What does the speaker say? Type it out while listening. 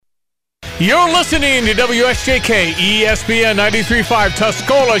You're listening to WSJK ESPN 93.5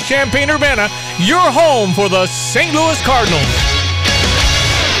 Tuscola, Champaign-Urbana, your home for the St. Louis Cardinals.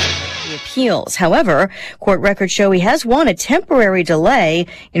 Appeals. However, court records show he has won a temporary delay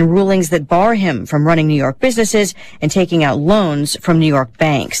in rulings that bar him from running New York businesses and taking out loans from New York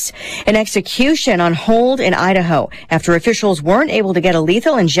banks. An execution on hold in Idaho after officials weren't able to get a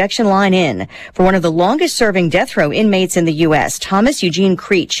lethal injection line in for one of the longest-serving death row inmates in the U.S., Thomas Eugene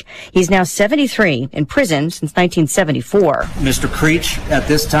Creech. He's now 73, in prison since 1974. Mr. Creech, at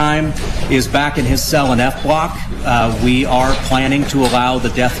this time, is back in his cell in F Block. We are planning to allow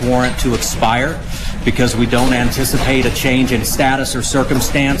the death warrant to expire because we don't anticipate a change in status or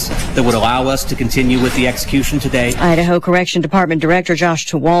circumstance that would allow us to continue with the execution today. Idaho Correction Department Director Josh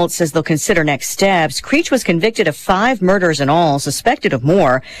Tewalt says they'll consider next steps. Creech was convicted of 5 murders in all, suspected of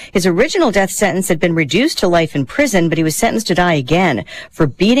more. His original death sentence had been reduced to life in prison, but he was sentenced to die again for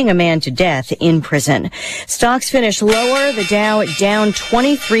beating a man to death in prison. Stocks finished lower, the Dow down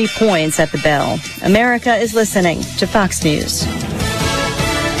 23 points at the bell. America is listening to Fox News.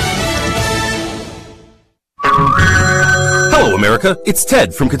 Hello, America. It's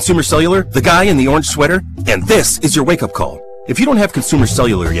Ted from Consumer Cellular, the guy in the orange sweater, and this is your wake-up call. If you don't have Consumer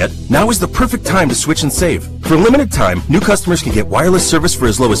Cellular yet, now is the perfect time to switch and save. For a limited time, new customers can get wireless service for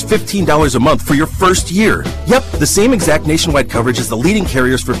as low as $15 a month for your first year. Yep, the same exact nationwide coverage as the leading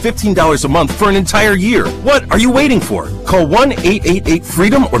carriers for $15 a month for an entire year. What are you waiting for? Call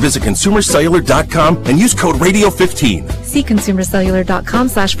 1-888-FREEDOM or visit consumercellular.com and use code RADIO15. See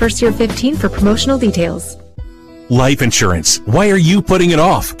consumercellular.com/firstyear15 for promotional details. Life insurance. Why are you putting it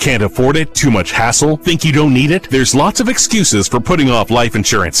off? Can't afford it? Too much hassle? Think you don't need it? There's lots of excuses for putting off life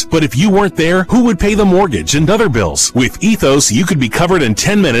insurance. But if you weren't there, who would pay the mortgage and other bills? With Ethos, you could be covered in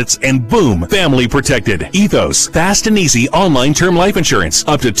 10 minutes and boom, family protected. Ethos, fast and easy online term life insurance.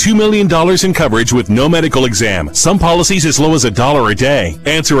 Up to $2 million in coverage with no medical exam. Some policies as low as $1 a day.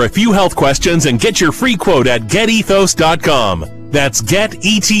 Answer a few health questions and get your free quote at getethos.com. That's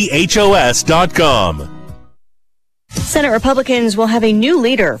getethos.com. Senate Republicans will have a new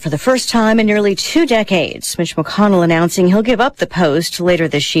leader for the first time in nearly 2 decades. Mitch McConnell announcing he'll give up the post later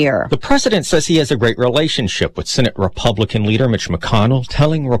this year. The president says he has a great relationship with Senate Republican leader Mitch McConnell,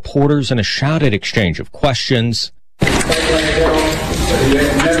 telling reporters in a shouted exchange of questions,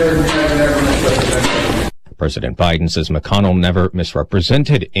 President Biden says McConnell never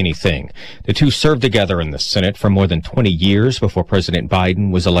misrepresented anything. The two served together in the Senate for more than 20 years before President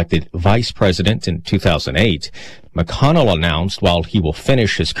Biden was elected vice president in 2008. McConnell announced while he will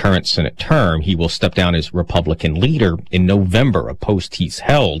finish his current Senate term, he will step down as Republican leader in November, a post he's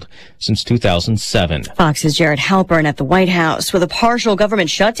held since 2007. Fox's Jared Halpern at the White House. With a partial government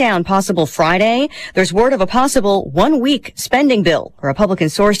shutdown possible Friday, there's word of a possible 1-week spending bill. A Republican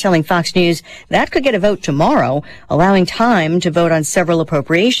source telling Fox News that could get a vote tomorrow, allowing time to vote on several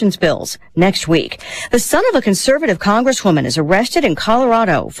appropriations bills next week. The son of a conservative congresswoman is arrested in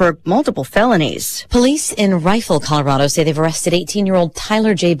Colorado for multiple felonies. Police in Rifle, Colorado say they've arrested 18-year-old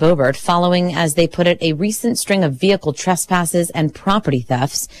Tyler J. Bobert following, as they put it, a recent string of vehicle trespasses and property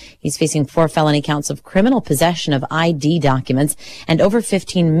thefts. He's facing 4 felony counts of criminal possession of ID documents and over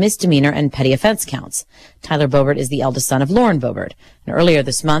 15 misdemeanor and petty offense counts. Tyler Bobert is the eldest son of Lauren Bobert. And earlier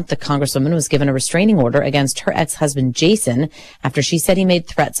this month, the congresswoman was given a restraining order against her ex-husband Jason after she said he made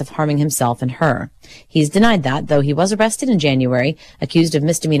threats of harming himself and her. He's denied that, though he was arrested in January, accused of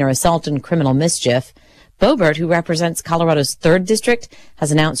misdemeanor assault and criminal mischief. Bobert, who represents Colorado's 3rd district,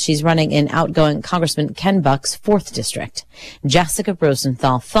 has announced she's running in outgoing Congressman Ken Buck's 4th district. Jessica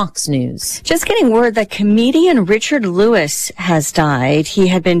Rosenthal, Fox News. Just getting word that comedian Richard Lewis has died. He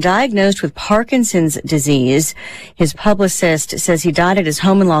had been diagnosed with Parkinson's disease. His publicist says he died at his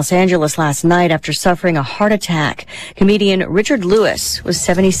home in Los Angeles last night after suffering a heart attack. Comedian Richard Lewis was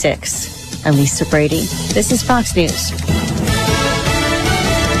 76. I'm Lisa Brady. This is Fox News.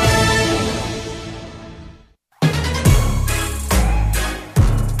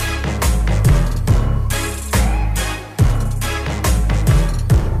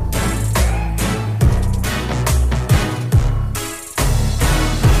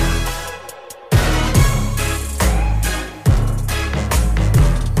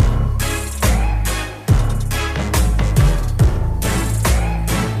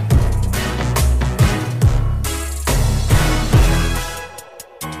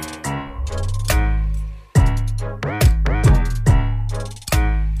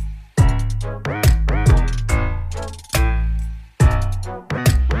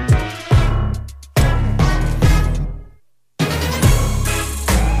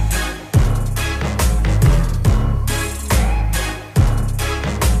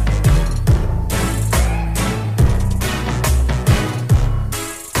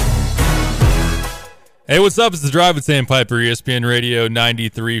 Hey, what's up? It's The Drive with Sam Piper, ESPN Radio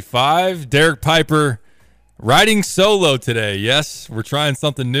 93.5. Derek Piper riding solo today. Yes, we're trying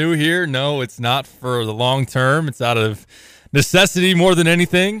something new here. No, it's not for the long term. It's out of necessity more than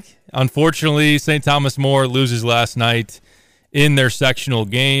anything. Unfortunately, St. Thomas More loses last night in their sectional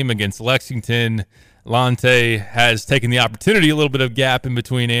game against Lexington. Lante has taken the opportunity, a little bit of gap in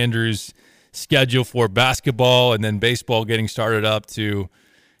between Andrew's schedule for basketball and then baseball getting started up, to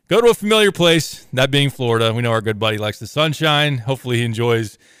go to a familiar place, that being Florida. We know our good buddy likes the sunshine. Hopefully he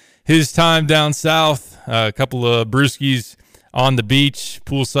enjoys his time down south. A couple of brewskis on the beach,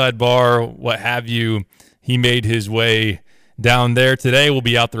 poolside bar, what have you. He made his way down there today. We'll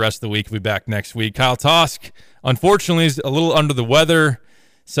be out the rest of the week. We'll be back next week. Kyle Tosk, unfortunately, is a little under the weather.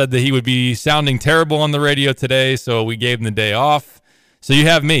 Said that he would be sounding terrible on the radio today, so we gave him the day off. So you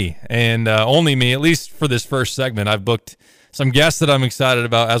have me, and only me, at least for this first segment. I've booked some guests that I'm excited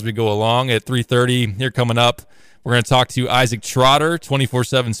about as we go along. At 3:30 here coming up, we're going to talk to Isaac Trotter,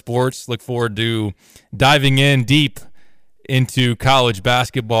 247 Sports. Look forward to diving in deep into college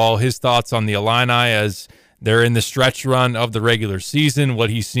basketball, his thoughts on the Illini as they're in the stretch run of the regular season, what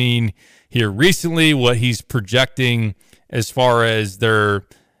he's seen here recently, what he's projecting as far as their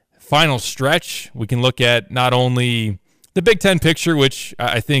final stretch. We can look at not only the Big Ten picture, which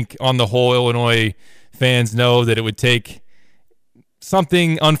I think on the whole Illinois fans know that it would take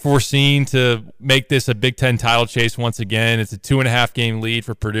something unforeseen to make this a Big Ten title chase once again. It's a 2.5 game lead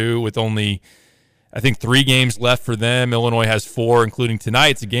for Purdue with only, I think, 3 games left for them. Illinois has 4, including tonight.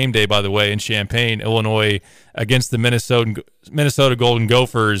 It's a game day, by the way, in Champaign. Illinois against the Minnesota Golden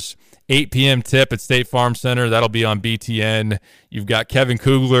Gophers. 8 p.m. tip at State Farm Center. That'll be on BTN. You've got Kevin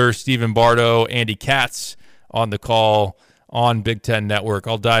Kugler, Stephen Bardo, Andy Katz on the call on Big Ten Network.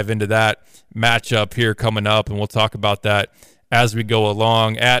 I'll dive into that matchup here coming up, and we'll talk about that as we go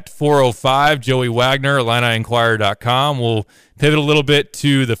along. At 4:05, Joey Wagner, IlliniInquirer.com. We'll pivot a little bit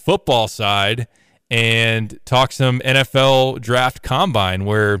to the football side and talk some NFL draft combine,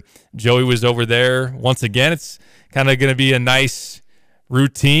 where Joey was over there. Once again, it's kind of going to be a nice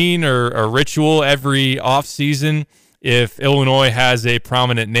routine or a ritual every offseason. If Illinois has a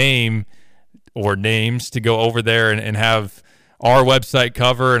prominent name or names to go over there and have our website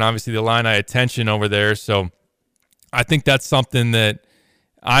cover, and obviously the Illini attention over there. So I think that's something that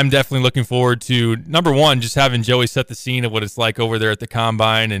I'm definitely looking forward to. Number one, just having Joey set the scene of what it's like over there at the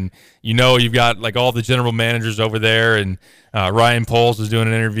Combine. And, you know, you've got like all the general managers over there, and Ryan Poles was doing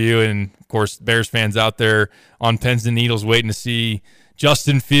an interview. And, of course, Bears fans out there on pins and needles waiting to see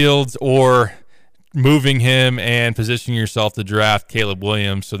Justin Fields or moving him and positioning yourself to draft Caleb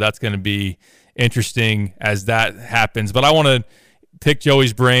Williams. So that's going to be interesting as that happens. But I want to pick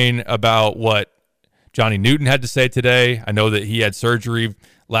Joey's brain about what Johnny Newton had to say today. I know that he had surgery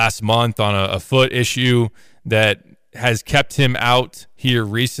last month on a foot issue that has kept him out here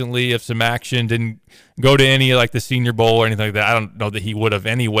recently of some action. Didn't go to any like the Senior Bowl or anything like that. I don't know that he would have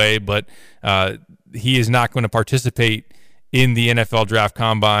anyway, but he is not going to participate in the NFL Draft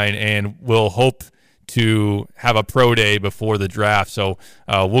Combine and will hope to have a pro day before the draft. So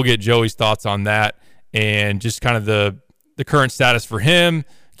we'll get Joey's thoughts on that and just kind of the current status for him.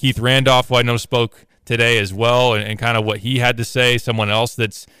 Keith Randolph, who I know spoke today as well, and kind of what he had to say. Someone else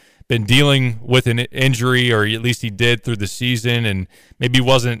that's been dealing with an injury, or at least he did through the season, and maybe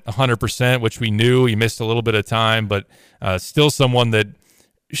wasn't 100%, which we knew. He missed a little bit of time, but still someone that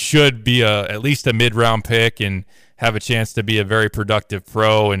should be at least a mid-round pick and have a chance to be a very productive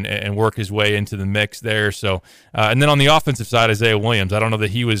pro and work his way into the mix there. So, and then on the offensive side, Isaiah Williams. I don't know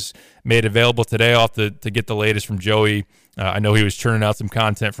that he was made available today. I'll have to get the latest from Joey. I know he was churning out some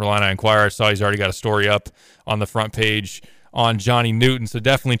content for Illini Inquirer. I saw he's already got a story up on the front page on Johnny Newton. So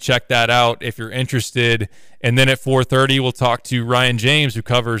definitely check that out if you're interested. And then at 4:30, we'll talk to Ryan James, who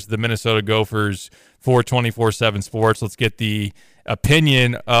covers the Minnesota Gophers for 247 Sports. Let's get the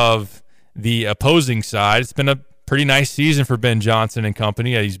opinion of the opposing side. It's been a pretty nice season for Ben Johnson and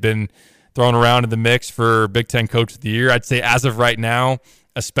company. He's been thrown around in the mix for Big Ten Coach of the Year. I'd say as of right now,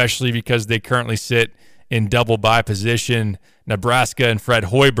 especially because they currently sit in double bye position, Nebraska and Fred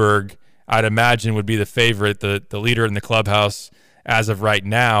Hoiberg, I'd imagine, would be the favorite, the leader in the clubhouse as of right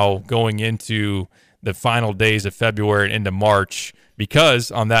now, going into the final days of February and into March.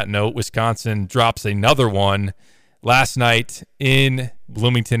 Because, on that note, Wisconsin drops another one last night in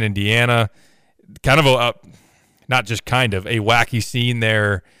Bloomington, Indiana. Kind of a wacky scene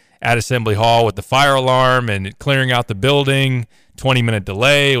there at Assembly Hall with the fire alarm and clearing out the building. 20-minute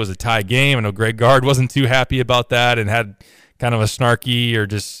delay. It was a tie game. I know Greg Gard wasn't too happy about that and had kind of a snarky or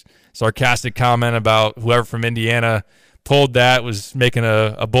just sarcastic comment about whoever from Indiana pulled that, was making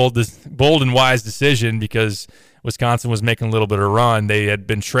a bold and wise decision because Wisconsin was making a little bit of a run. They had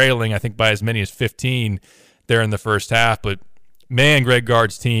been trailing, I think, by as many as 15 there in the first half. But, man, Greg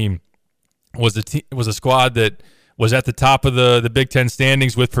Gard's team was a squad that was at the top of the Big Ten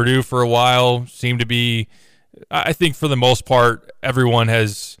standings with Purdue for a while. Seemed to be, I think for the most part, everyone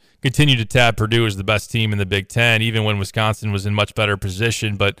has continued to tab Purdue as the best team in the Big Ten, even when Wisconsin was in much better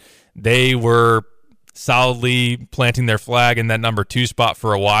position. But they were solidly planting their flag in that number 2 spot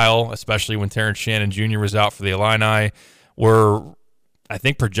for a while, especially when Terrence Shannon Jr. was out for the Illini. Were, I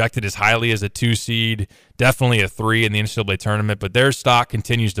think, projected as highly as a 2 seed, definitely a 3 in the NCAA tournament, but their stock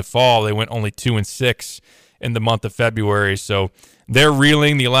continues to fall. They went only 2-6 in the month of February, so they're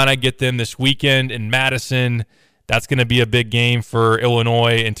reeling. The Illini get them this weekend in Madison. That's going to be a big game for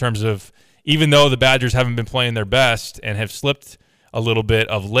Illinois in terms of, even though the Badgers haven't been playing their best and have slipped a little bit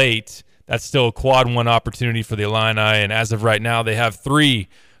of late, that's still a quad 1 opportunity for the Illini, and as of right now, they have 3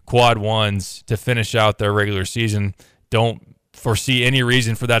 quad 1s to finish out their regular season. Don't foresee any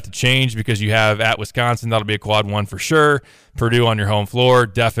reason for that to change because you have at Wisconsin, that'll be a quad 1 for sure. Purdue on your home floor,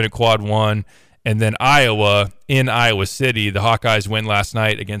 definite quad 1. And then Iowa in Iowa City. The Hawkeyes win last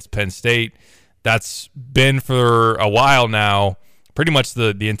night against Penn State. That's been for a while now, pretty much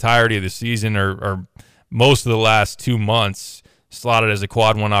the entirety of the season or most of the last 2 months, slotted as a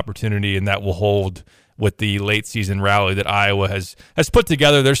quad 1 opportunity, and that will hold with the late season rally that Iowa has put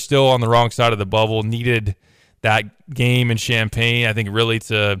together. They're still on the wrong side of the bubble, needed that game in Champaign, I think, really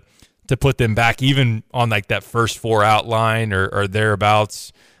to put them back even on like that first 4 out line or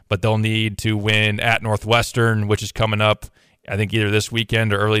thereabouts. But they'll need to win at Northwestern, which is coming up, I think, either this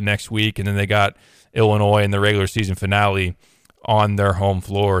weekend or early next week. And then they got Illinois in the regular season finale on their home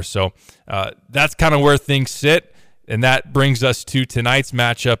floor. So that's kind of where things sit. And that brings us to tonight's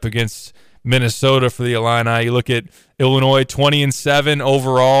matchup against Minnesota for the Illini. You look at Illinois, 20-7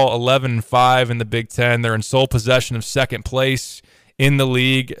 overall, 11-5 in the Big Ten. They're in sole possession of second place in the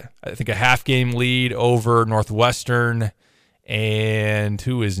league. I think a half-game lead over Northwestern. And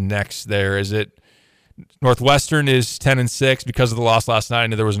who is next there? Is it Northwestern is 10-6 because of the loss last night. I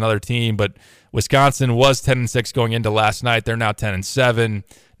knew there was another team, but Wisconsin was 10-6 going into last night. They're now 10-7.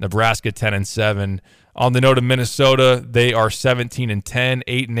 Nebraska 10-7. On the note of Minnesota, they are 17-10,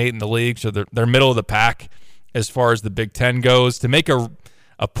 8-8 in the league, so they're middle of the pack as far as the Big Ten goes. To make a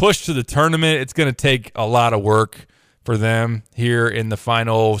push to the tournament, it's going to take a lot of work for them here in the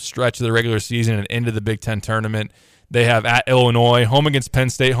final stretch of the regular season and into the Big Ten tournament. They have at Illinois, home against Penn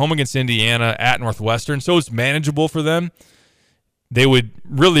State, home against Indiana, at Northwestern, so it's manageable for them. They would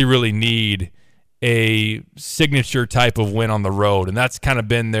really, really need a signature type of win on the road, and that's kind of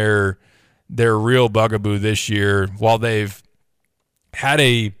been their real bugaboo this year. While they've had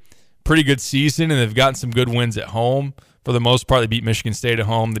a pretty good season and they've gotten some good wins at home, for the most part, they beat Michigan State at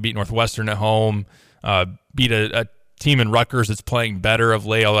home, they beat Northwestern at home, beat a team in Rutgers that's playing better of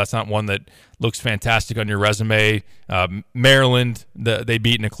late. That's not one that looks fantastic on your resume. Maryland, they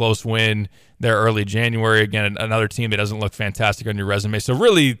beat in a close win there early January. Again, another team that doesn't look fantastic on your resume. So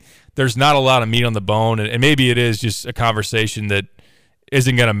really, there's not a lot of meat on the bone, and maybe it is just a conversation that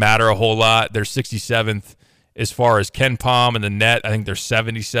isn't going to matter a whole lot. They're 67th as far as Ken Pom and the net. I think they're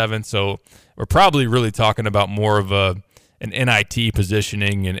 77th. So we're probably really talking about more of an NIT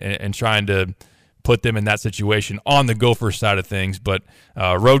positioning and trying to put them in that situation on the Gophers side of things. But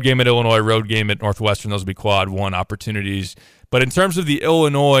road game at Illinois, road game at Northwestern, those will be quad 1 opportunities. But in terms of the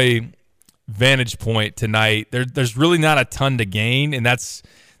Illinois vantage point tonight, there's really not a ton to gain, and that's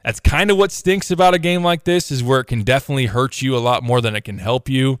kind of what stinks about a game like this, is where it can definitely hurt you a lot more than it can help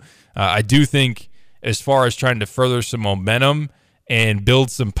you. I do think as far as trying to further some momentum and build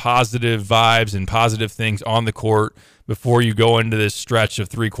some positive vibes and positive things on the court before you go into this stretch of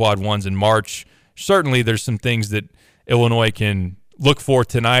 3 quad 1s in March, certainly there's some things that Illinois can look for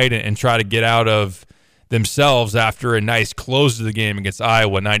tonight and try to get out of themselves after a nice close to the game against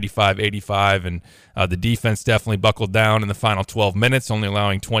Iowa, 95-85, and the defense definitely buckled down in the final 12 minutes, only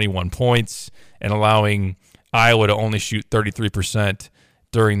allowing 21 points and allowing Iowa to only shoot 33%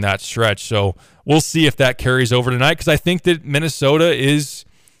 during that stretch. So we'll see if that carries over tonight, because I think that Minnesota is,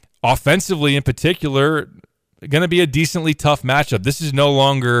 offensively in particular, going to be a decently tough matchup. This is no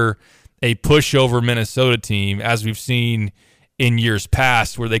longer a pushover Minnesota team, as we've seen in years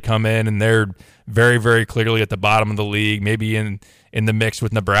past, where they come in and they're very, very clearly at the bottom of the league, maybe in the mix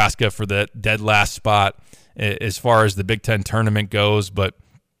with Nebraska for the dead last spot as far as the Big Ten tournament goes. But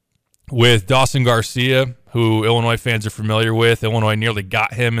with Dawson Garcia, who Illinois fans are familiar with, Illinois nearly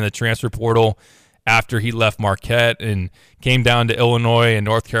got him in the transfer portal after he left Marquette and came down to Illinois and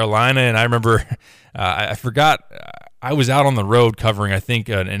North Carolina. And I remember, I forgot I was out on the road covering, I think,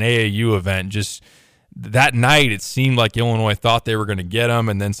 an AAU event. Just that night, it seemed like Illinois thought they were going to get them,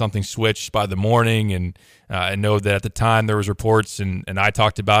 and then something switched by the morning. And I know that at the time there was reports, and I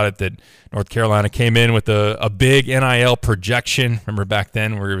talked about it, that North Carolina came in with a big NIL projection. Remember back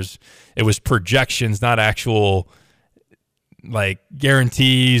then where it was projections, not actual like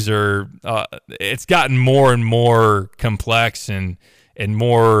guarantees, or it's gotten more and more complex and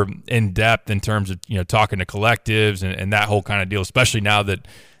more in depth in terms of talking to collectives and that whole kind of deal, especially now that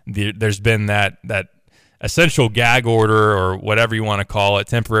there's been that essential gag order, or whatever you want to call it,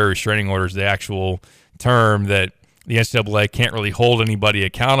 temporary restraining order is the actual term, that the NCAA can't really hold anybody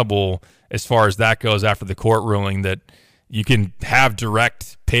accountable as far as that goes after the court ruling, that you can have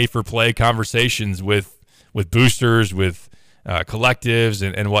direct pay-for-play conversations with boosters, with collectives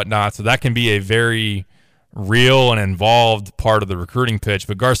and whatnot. So that can be a very real and involved part of the recruiting pitch.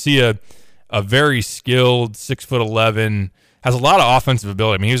 But Garcia, a very skilled 6'11", has a lot of offensive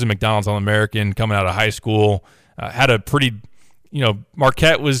ability. I mean, he was a McDonald's All-American coming out of high school. Had a pretty,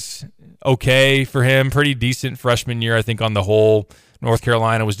 Marquette was okay for him, pretty decent freshman year, I think, on the whole. North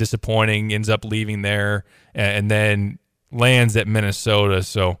Carolina was disappointing, ends up leaving there, and then lands at Minnesota.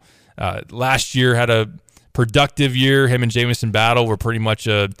 So last year had a productive year. Him and Jamison Battle were pretty much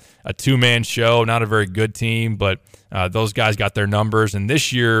a two-man show, not a very good team, but those guys got their numbers. And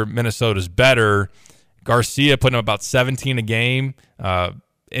this year, Minnesota's better. Garcia putting up about 17 a game,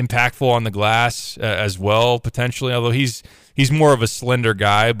 impactful on the glass as well, potentially, although he's more of a slender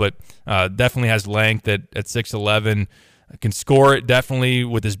guy, but definitely has length at 6'11", can score it definitely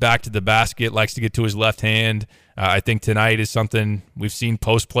with his back to the basket, likes to get to his left hand. I think tonight is something we've seen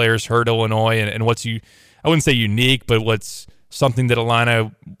post players hurt Illinois, and I wouldn't say unique, but what's something that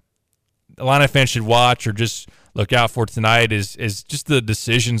Illini fans should watch or just look out for tonight is just the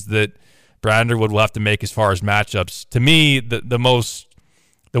decisions that Brad Underwood will have to make as far as matchups. To me, the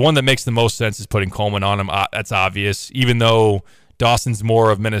one that makes the most sense is putting Coleman on him. That's obvious, even though Dawson's more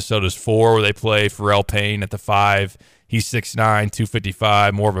of Minnesota's 4, where they play Pharrell Payne at the 5. He's 6'9",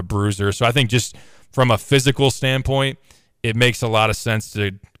 255, more of a bruiser. So I think just from a physical standpoint, it makes a lot of sense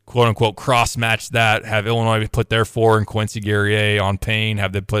to quote-unquote cross-match that, have Illinois put their 4 in Quincy Guerrier on Payne,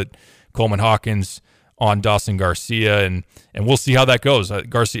 have them put Coleman Hawkins on Dawson Garcia, and we'll see how that goes.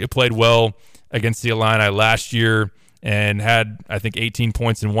 Garcia played well against the Illini last year and had, I think, 18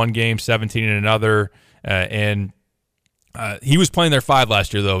 points in one game, 17 in another, and he was playing their 5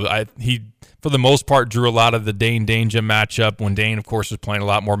 last year, though. He, for the most part, drew a lot of the Dane-Danger matchup when Dane, of course, was playing a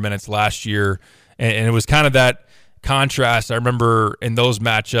lot more minutes last year, and it was kind of that contrast. I remember in those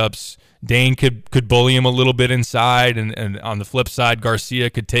matchups, Dane could bully him a little bit inside, and on the flip side,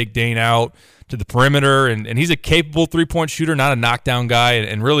 Garcia could take Dane out to the perimeter, and he's a capable three-point shooter, not a knockdown guy,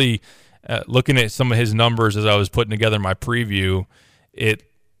 and really looking at some of his numbers as I was putting together my preview, it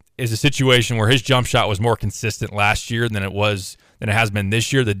is a situation where his jump shot was more consistent last year than it has been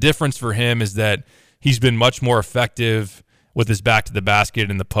this year. The difference for him is that he's been much more effective with his back to the basket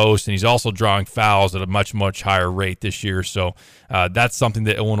in the post, and he's also drawing fouls at a much, much higher rate this year. So that's something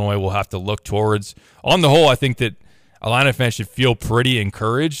that Illinois will have to look towards. On the whole, I think that Illini fans should feel pretty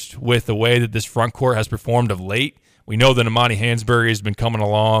encouraged with the way that this front court has performed of late. We know that Imani Hansberry has been coming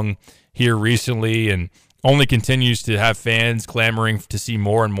along here recently and only continues to have fans clamoring to see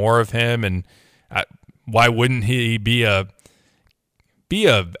more and more of him. And why wouldn't he be a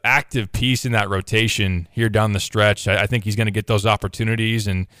active piece in that rotation here down the stretch? I think he's going to get those opportunities,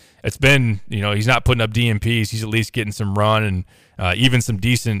 and it's been, he's not putting up DMPs. He's at least getting some run and even some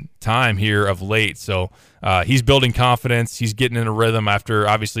decent time here of late. So he's building confidence. He's getting in a rhythm after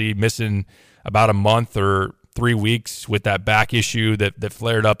obviously missing about a month or 3 weeks with that back issue that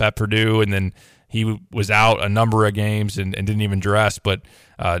flared up at Purdue, and then he was out a number of games and didn't even dress. But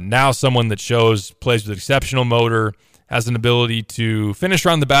now someone that plays with exceptional motor, has an ability to finish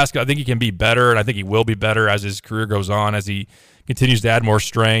around the basket. I think he can be better, and I think he will be better as his career goes on, as he continues to add more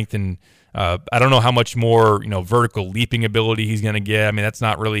strength. And I don't know how much more vertical leaping ability he's going to get. I mean, that's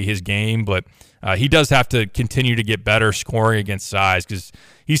not really his game, but he does have to continue to get better scoring against size, because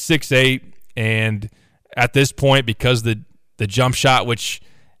he's 6'8", and at this point, because the jump shot, which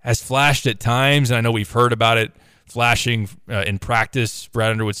has flashed at times, and I know we've heard about it flashing in practice.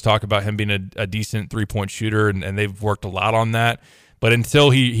 Brad Underwood's talked about him being a decent three-point shooter, and they've worked a lot on that. But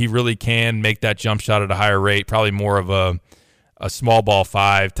until he really can make that jump shot at a higher rate, probably more of a small ball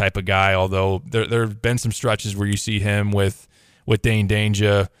 5 type of guy, although there have been some stretches where you see him with Dane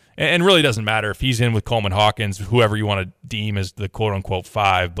Danger, and really doesn't matter if he's in with Coleman Hawkins, whoever you want to deem as the quote-unquote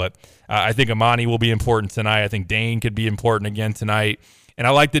 5. But I think Imani will be important tonight. I think Dane could be important again tonight. And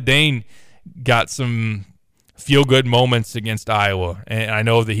I like that Dane got some feel-good moments against Iowa. And I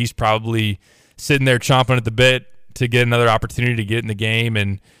know that he's probably sitting there chomping at the bit to get another opportunity to get in the game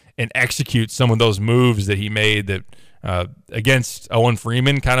and execute some of those moves that he made that against Owen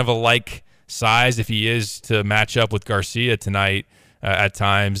Freeman, kind of a like size if he is to match up with Garcia tonight at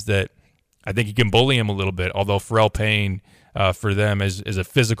times, that I think he can bully him a little bit, although Pharrell Payne for them is a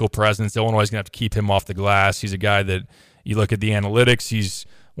physical presence. Illinois is going to have to keep him off the glass. He's a guy that you look at the analytics, he's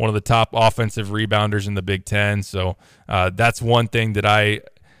one of the top offensive rebounders in the Big Ten. So that's one thing that I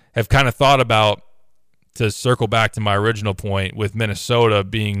have kind of thought about, to circle back to my original point with Minnesota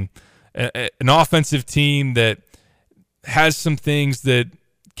being an offensive team that has some things that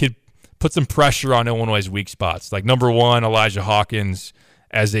could put some pressure on Illinois' weak spots. Like, number one, Elijah Hawkins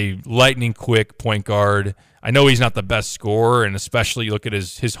as a lightning-quick point guard. I know he's not the best scorer, and especially you look at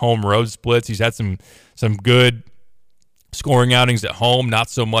his home road splits. He's had some good scoring outings at home, not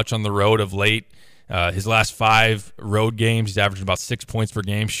so much on the road of late. His last 5 road games, he's averaging about 6 points per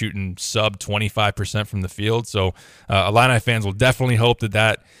game, shooting sub 25% from the field. So Illini fans will definitely hope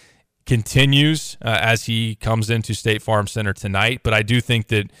that continues as he comes into State Farm Center tonight. But I do think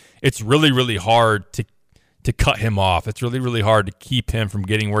that it's really, really hard to cut him off. It's really, really hard to keep him from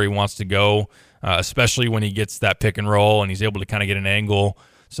getting where he wants to go, especially when he gets that pick and roll and he's able to kind of get an angle.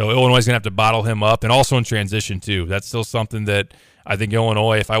 So Illinois is going to have to bottle him up, and also in transition too. That's still something that I think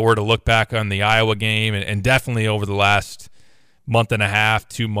Illinois, if I were to look back on the Iowa game and definitely over the last month and a half,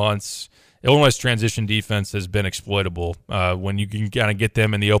 2 months, Illinois' transition defense has been exploitable. When you can kind of get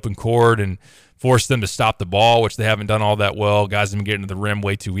them in the open court and force them to stop the ball, which they haven't done all that well. Guys have been getting to the rim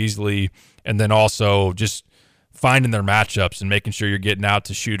way too easily. And then also just finding their matchups and making sure you're getting out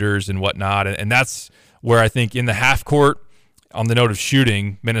to shooters and whatnot. And that's where I think in the half court, on the note of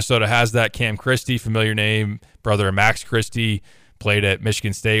shooting, Minnesota has that. Cam Christie, familiar name, brother of Max Christie, played at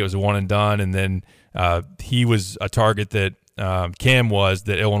Michigan State, was a one and done. And then he was a target that Cam was,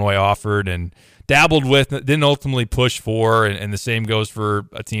 that Illinois offered and dabbled with, didn't ultimately push for, and the same goes for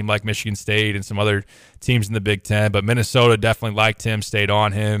a team like Michigan State and some other teams in the Big Ten. But Minnesota definitely liked him, stayed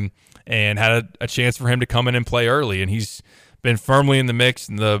on him, and had a chance for him to come in and play early. And he's been firmly in the mix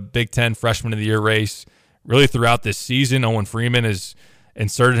in the Big Ten Freshman of the Year race really throughout this season. Owen Freeman has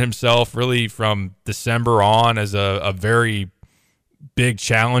inserted himself really from December on as a very big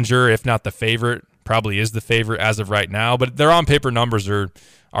challenger, if not the favorite. Probably is the favorite as of right now, but their on-paper numbers are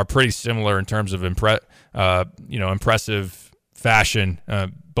pretty similar in terms of impressive fashion,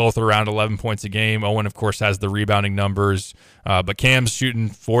 both around 11 points a game. Owen, of course, has the rebounding numbers, but Cam's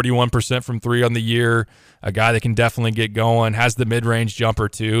shooting 41% from three on the year, a guy that can definitely get going, has the mid-range jumper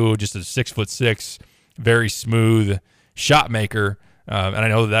too, just a 6'6", very smooth shot maker. And I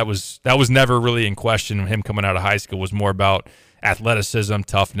know that was never really in question. Him coming out of high school was more about athleticism,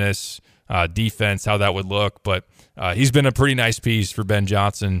 toughness, defense, how that would look. But he's been a pretty nice piece for Ben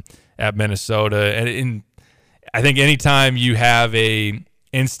Johnson at Minnesota. And I think anytime you have a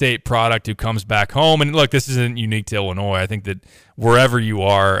in-state product who comes back home, and look, this isn't unique to Illinois. I think that wherever you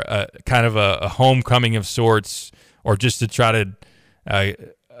are, kind of a homecoming of sorts, or just to try to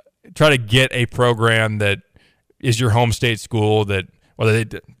get a program that is your home state school that whether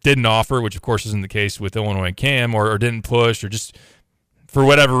they didn't offer, which of course isn't the case with Illinois and Cam, or didn't push, or just for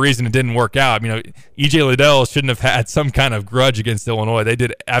whatever reason it didn't work out. EJ Liddell shouldn't have had some kind of grudge against Illinois. They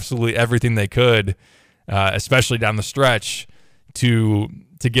did absolutely everything they could, especially down the stretch, to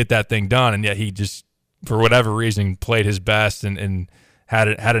get that thing done, and yet he just, for whatever reason, played his best and had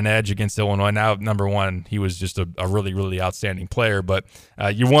an edge against Illinois. Now, number one, he was just a really, really outstanding player. But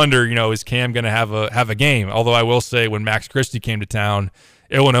you wonder, is Cam going to have a game? Although I will say, when Max Christie came to town,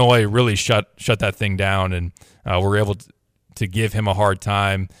 Illinois really shut that thing down, and were able to give him a hard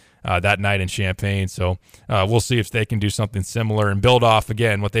time that night in Champaign. So we'll see if they can do something similar and build off,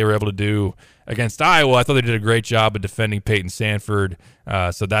 again, what they were able to do against Iowa. I thought they did a great job of defending Peyton Sanford.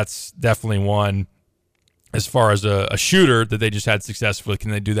 So that's definitely one. As far as a shooter that they just had success with,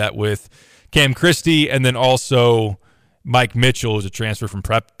 can they do that with Cam Christie? And then also Mike Mitchell is a transfer from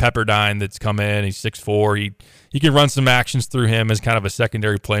Pepperdine that's come in. He's 6'4". He can run some actions through him as kind of a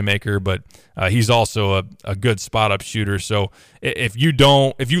secondary playmaker, but he's also a good spot-up shooter. So if you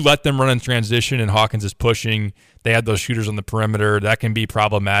let them run in transition and Hawkins is pushing, they had those shooters on the perimeter, that can be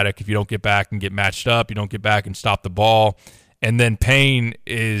problematic if you don't get back and get matched up, you don't get back and stop the ball. And then Payne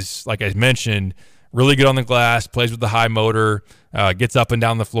is, like I mentioned, really good on the glass, plays with the high motor, gets up and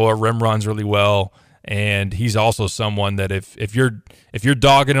down the floor, rim runs really well. And he's also someone that if you're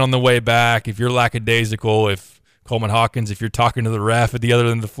dogging it on the way back, if you're lackadaisical, if Coleman Hawkins, if you're talking to the ref at the other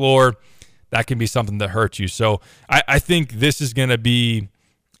end of the floor, that can be something that hurts you. So I think this is going to be,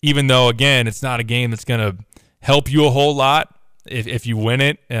 even though, again, it's not a game that's going to help you a whole lot if you win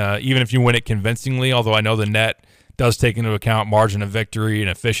it, even if you win it convincingly, although I know the net does take into account margin of victory and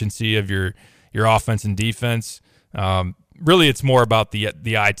efficiency of your offense and defense. Really, it's more about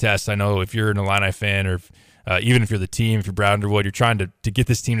the eye test. I know if you're an Illini fan or even if you're the team, if you're Brad Underwood, you're trying to get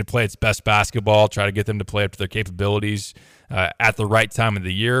this team to play its best basketball, try to get them to play up to their capabilities at the right time of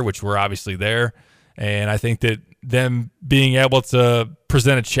the year, which we're obviously there. And I think that them being able to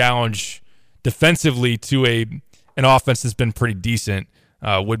present a challenge defensively to an offense that's been pretty decent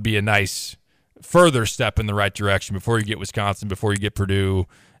would be a nice further step in the right direction before you get Wisconsin, before you get Purdue,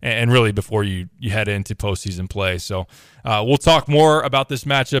 and really before you head into postseason play. So we'll talk more about this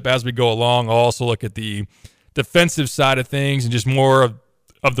matchup as we go along. I'll also look at the defensive side of things and just more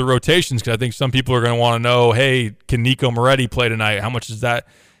of the rotations, because I think some people are going to want to know, hey, can Nico Moretti play tonight?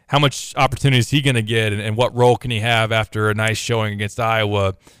 How much opportunity is he going to get, and what role can he have after a nice showing against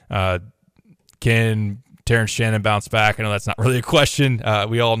Iowa? Can Terrence Shannon bounce back? I know that's not really a question.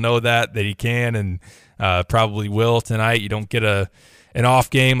 We all know that he can and probably will tonight. You don't get an off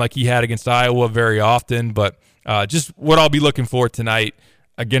game like he had against Iowa very often, but just what I'll be looking for tonight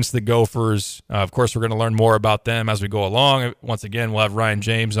against the Gophers. Of course, we're going to learn more about them as we go along. Once again, we'll have Ryan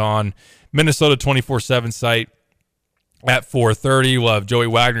James on Minnesota 247 site at 4:30. We'll have Joey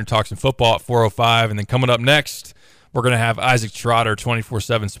Wagner talk some football at 4:05, and then coming up next, we're going to have Isaac Trotter,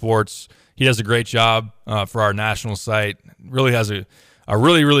 247Sports. He does a great job for our national site. Really has a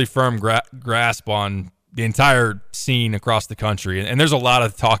really, really firm grasp on the entire scene across the country. And there's a lot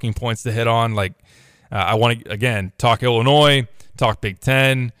of talking points to hit on. Like I want to, again, talk Illinois, talk Big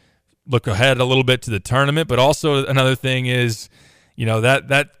Ten, look ahead a little bit to the tournament. But also another thing is,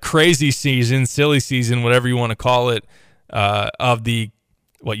 that crazy season, silly season, whatever you want to call it, of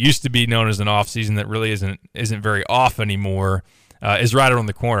what used to be known as an off season that really isn't very off anymore, is right around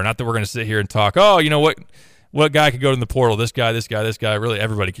the corner. Not that we're going to sit here and talk, what guy could go in the portal? This guy. Really,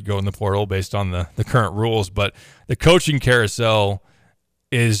 everybody could go in the portal based on the current rules. But the coaching carousel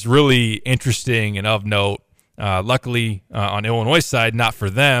is really interesting and of note. Luckily, on Illinois' side, not for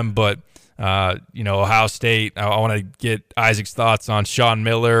them, but Ohio State. I want to get Isaac's thoughts on Sean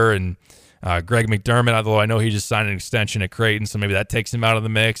Miller and Greg McDermott, although I know he just signed an extension at Creighton, so maybe that takes him out of the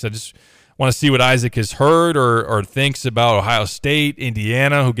mix. I just want to see what Isaac has heard or thinks about Ohio State,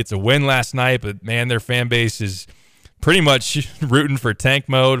 Indiana, who gets a win last night, but, man, their fan base is pretty much rooting for tank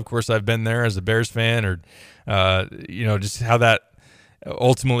mode. Of course, I've been there as a Bears fan, or, just how that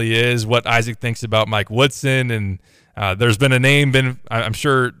ultimately is, what Isaac thinks about Mike Woodson. And there's been a name, I'm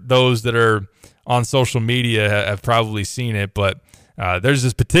sure those that are on social media have probably seen it, but there's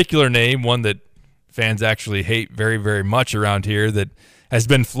this particular name, one that fans actually hate very, very much around here, that has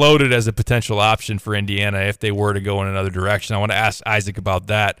been floated as a potential option for Indiana if they were to go in another direction. I want to ask Isaac about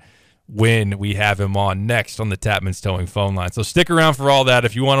that when we have him on next on the Tapman's Towing phone line. So stick around for all that.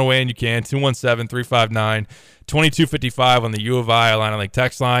 If you want to weigh in, you can. 217-359-2255 on the U of I Illini Link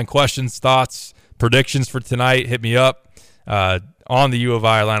text line. Questions, thoughts, predictions for tonight, hit me up on the U of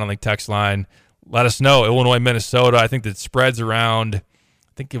I Illini Link text line. Let us know. Illinois, Minnesota. I think that spreads around, I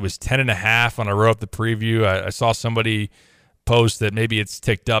think it was 10.5 when I wrote up the preview. I saw somebody post that maybe it's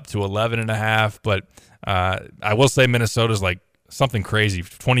ticked up to 11.5, but I will say Minnesota's like something crazy,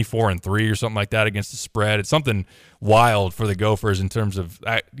 24-3 or something like that against the spread. It's something wild for the Gophers in terms of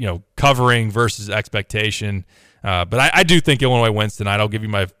covering versus expectation. But I do think Illinois wins tonight. I'll give you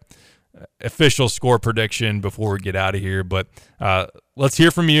my official score prediction before we get out of here. But let's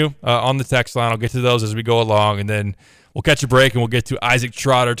hear from you on the text line. I'll get to those as we go along, and then we'll catch a break and we'll get to Isaac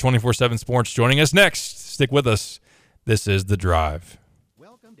Trotter, 247 Sports, joining us next. Stick with us. This is The Drive.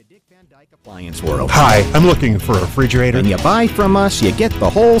 Welcome to Dick Van Dyke Appliance World. Hi, I'm looking for a refrigerator. When you buy from us, you get the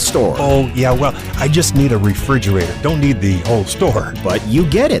whole store. Oh, yeah, well, I just need a refrigerator. Don't need the whole store. But you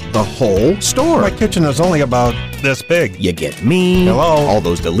get it, the whole store. My kitchen is only about this big. You get me. Hello. All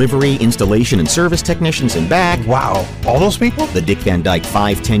those delivery, installation, and service technicians in back. Wow, all those people? The Dick Van Dyke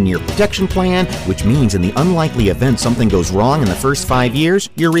 5-10-year protection plan, which means in the unlikely event something goes wrong in the first 5 years,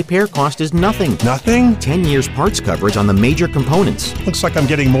 your repair cost is nothing. Nothing? 10 years parts coverage on the major components. Looks like I'm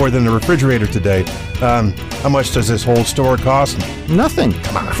getting more than a refrigerator today. How much does this whole store cost? Nothing.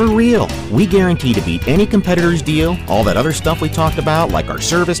 Come on. For real. We guarantee to beat any competitor's deal, all that other stuff we talked about, like our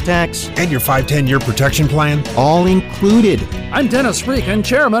service tax. And your 5-10-year protection plan? All included. I'm Dennis Freakin,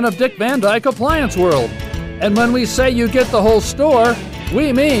 chairman of Dick Van Dyke Appliance World. And when we say you get the whole store,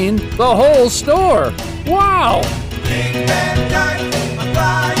 we mean the whole store. Wow! Dick Van Dyke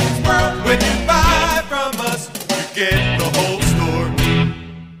Appliance World. When you buy from us, you get the whole store.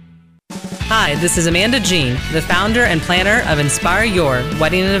 Hi, this is Amanda Jean, the founder and planner of Inspire Your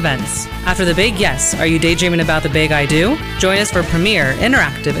Wedding and Events. After the big yes, are you daydreaming about the big I do? Join us for premier,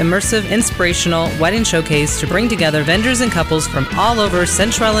 interactive, immersive, inspirational wedding showcase to bring together vendors and couples from all over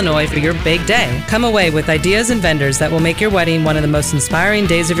Central Illinois for your big day. Come away with ideas and vendors that will make your wedding one of the most inspiring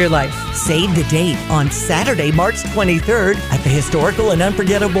days of your life. Save the date on Saturday, March 23rd at the historical and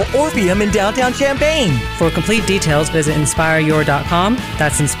unforgettable Orpheum in downtown Champaign. For complete details, visit inspireyour.com.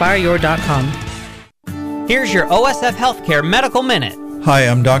 That's inspireyour.com. Here's your OSF Healthcare Medical Minute. Hi,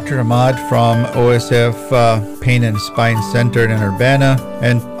 I'm Dr. Ahmad from OSF Pain and Spine Center in Urbana,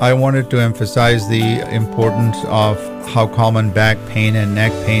 and I wanted to emphasize the importance of how common back pain and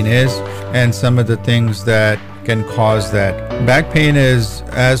neck pain is and some of the things that can cause that. Back pain is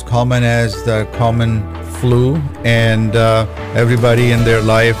as common as the common flu, and everybody in their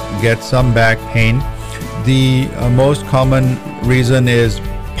life gets some back pain. The most common reason is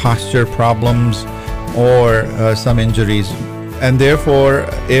posture problems or some injuries. And therefore,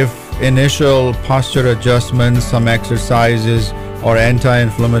 if initial posture adjustments, some exercises, or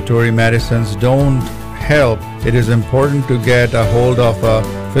anti-inflammatory medicines don't help, it is important to get a hold of a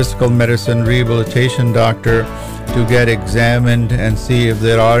physical medicine rehabilitation doctor to get examined and see if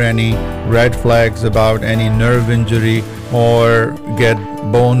there are any red flags about any nerve injury, or get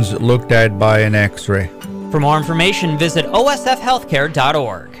bones looked at by an x-ray. For more information, visit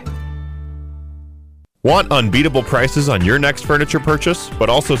osfhealthcare.org. Want unbeatable prices on your next furniture purchase, but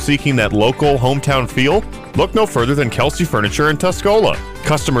also seeking that local hometown feel? Look no further than Kelsey Furniture in Tuscola.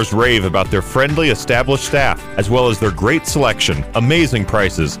 Customers rave about their friendly, established staff, as well as their great selection, amazing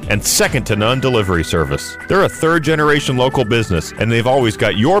prices, and second-to-none delivery service. They're a third-generation local business, and they've always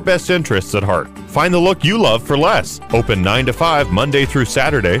got your best interests at heart. Find the look you love for less. Open 9 to 5 Monday through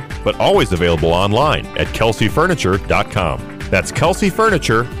Saturday, but always available online at kelseyfurniture.com. That's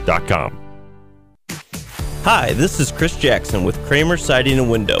kelseyfurniture.com. Hi, this is Chris Jackson with Kramer Siding and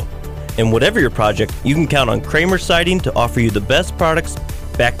Window. And whatever your project, you can count on Kramer Siding to offer you the best products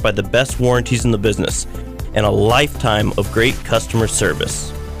backed by the best warranties in the business and a lifetime of great customer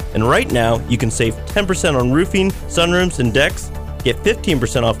service. And right now, you can save 10% on roofing, sunrooms, and decks, get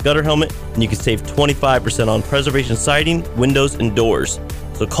 15% off gutter helmet, and you can save 25% on preservation siding, windows, and doors.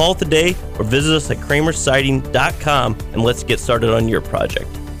 So call today or visit us at kramersiding.com and let's get started on your project.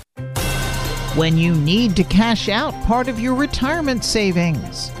 When you need to cash out part of your retirement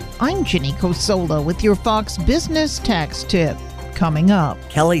savings. I'm Ginny Cosola with your Fox Business Tax Tip. Coming up.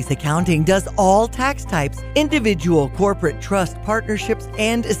 Kelly's Accounting does all tax types, individual, corporate, trust, partnerships,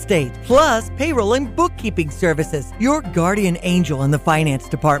 and estate, plus payroll and bookkeeping services. Your guardian angel in the finance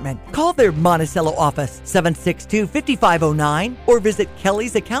department. Call their Monticello office, 762-5509, or visit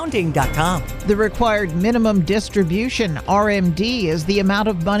kellysaccounting.com. The required minimum distribution, RMD, is the amount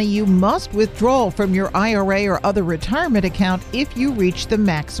of money you must withdraw from your IRA or other retirement account if you reach the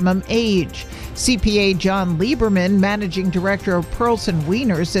maximum age. CPA John Lieberman, Managing Director of Pearlson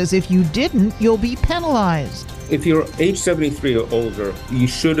Wiener, says if you didn't, you'll be penalized. If you're age 73 or older, you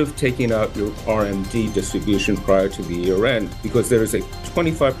should have taken out your RMD distribution prior to the year end, because there is a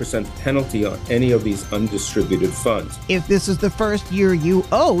 25% penalty on any of these undistributed funds. If this is the first year you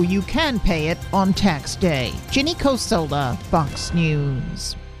owe, you can pay it on tax day. Ginny Cosola, Fox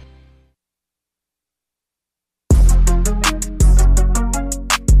News.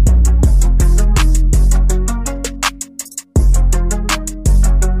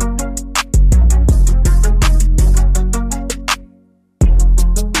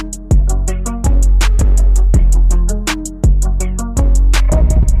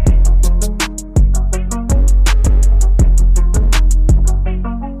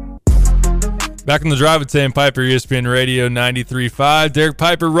 Back on the drive with Sam Piper, ESPN Radio 93.5. Derek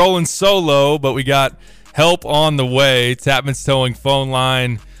Piper rolling solo, but we got help on the way. Tapman's Towing phone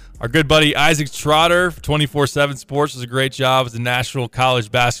line. Our good buddy Isaac Trotter, 247 Sports, does a great job as a national college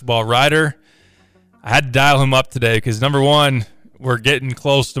basketball writer. I had to dial him up today because, number one, we're getting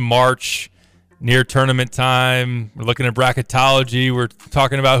close to March, near tournament time. We're looking at bracketology. We're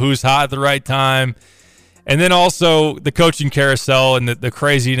talking about who's hot at the right time. And then also the coaching carousel and the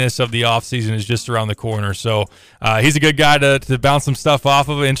craziness of the offseason is just around the corner. So he's a good guy to bounce some stuff off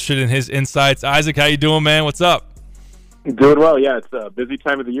of, interested in his insights. Isaac, how you doing, man? What's up? Doing well, yeah. It's a busy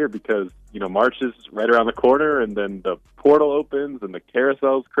time of the year because, March is right around the corner, and then the portal opens and the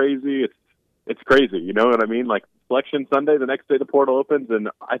carousel's crazy. It's crazy, you know what I mean? Like Selection Sunday, the next day the portal opens, and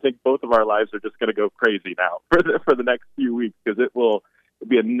I think both of our lives are just going to go crazy now for the next few weeks because it'll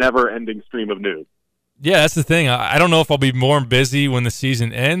be a never-ending stream of news. Yeah, that's the thing. I don't know if I'll be more busy when the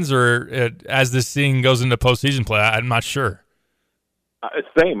season ends or as this thing goes into postseason play. I'm not sure.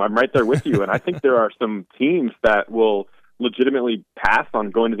 Same. I'm right there with you. And I think there are some teams that will legitimately pass on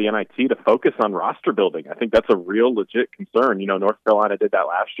going to the NIT to focus on roster building. I think that's a real legit concern. North Carolina did that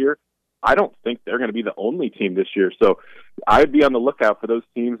last year. I don't think they're going to be the only team this year. So I'd be on the lookout for those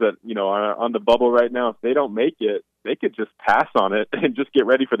teams that, are on the bubble right now. If they don't make it, they could just pass on it and just get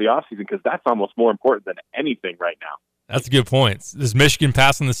ready for the offseason, because that's almost more important than anything right now. That's a good point. Does Michigan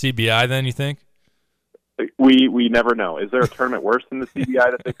pass on the CBI then, you think? We never know. Is there a tournament worse than the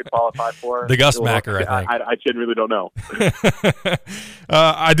CBI that they could qualify for? The Gus Macker, I think. I genuinely don't know.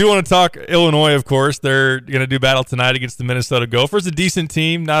 I do want to talk Illinois, of course. They're going to do battle tonight against the Minnesota Gophers. A decent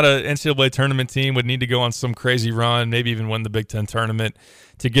team, not an NCAA tournament team. Would need to go on some crazy run, maybe even win the Big Ten tournament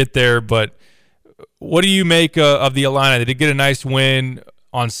to get there. But what do you make of the Illini? They did get a nice win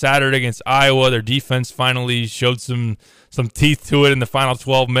on Saturday against Iowa. Their defense finally showed some teeth to it in the final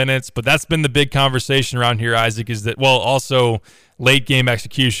 12 minutes. But that's been the big conversation around here, Isaac, is that, also late game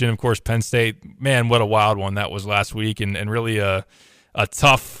execution. Of course, Penn State, man, what a wild one that was last week, and really a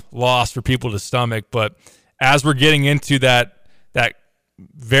tough loss for people to stomach. But as we're getting into that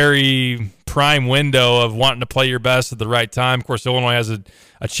very prime window of wanting to play your best at the right time, of course, Illinois has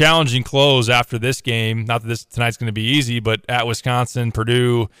a challenging close after this game. Not that tonight's going to be easy, but at Wisconsin,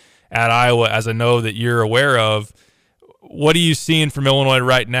 Purdue, at Iowa, as I know that you're aware of. What are you seeing from Illinois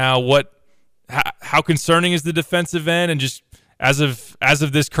right now? How concerning is the defensive end? And just as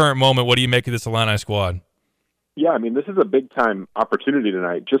of this current moment, what do you make of this Illini squad? Yeah, this is a big-time opportunity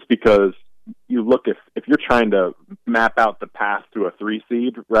tonight, just because you look, if you're trying to map out the path to a 3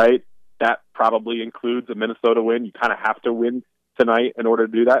 seed, right, that probably includes a Minnesota win. You kind of have to win tonight in order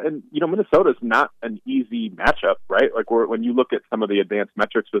to do that. And, Minnesota's not an easy matchup, right? Like, when you look at some of the advanced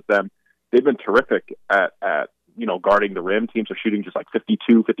metrics with them, they've been terrific at guarding the rim. Teams are shooting just like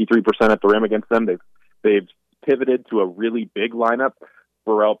 52, 53% at the rim against them. They've pivoted to a really big lineup,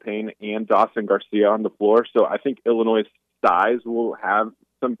 Burrell Payne and Dawson Garcia on the floor. So I think Illinois' size will have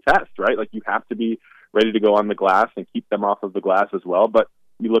some tests, right? Like, you have to be ready to go on the glass and keep them off of the glass as well. But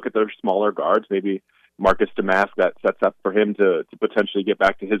you look at their smaller guards, maybe Marcus Damask, that sets up for him to potentially get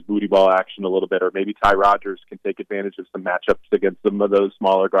back to his booty ball action a little bit, or maybe Ty Rodgers can take advantage of some matchups against some of those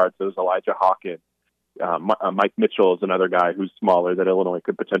smaller guards. Those Elijah Hawkins. Mike Mitchell is another guy who's smaller that Illinois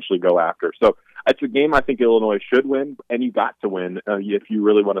could potentially go after. So it's a game I think Illinois should win, and you got to win if you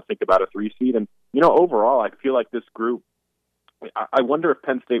really want to think about a 3 seed. And, overall, I feel like this group, I wonder if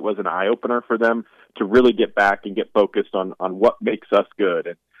Penn State was an eye-opener for them to really get back and get focused on what makes us good.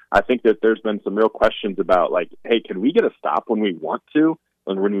 And I think that there's been some real questions about, like, hey, can we get a stop when we want to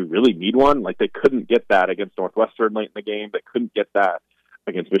and when we really need one? Like, they couldn't get that against Northwestern late in the game. They couldn't get that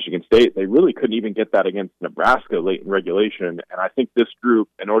against Michigan State. They really couldn't even get that against Nebraska late in regulation. And I think this group,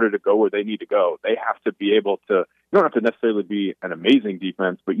 in order to go where they need to go, they have to be able to, you don't have to necessarily be an amazing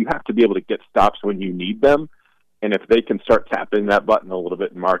defense, but you have to be able to get stops when you need them. And if they can start tapping that button a little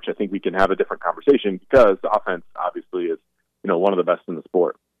bit in March, I think we can have a different conversation, because the offense obviously is, one of the best in the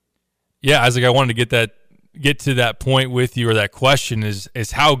sport. Yeah, Isaac, I wanted to get to that point with you, or that question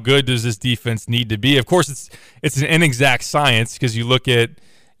is how good does this defense need to be? Of course, it's an inexact science, because you look at,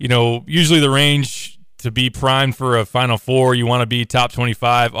 usually the range to be primed for a Final Four, you want to be top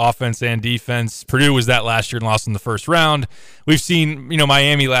 25 offense and defense. Purdue was that last year and lost in the first round. We've seen,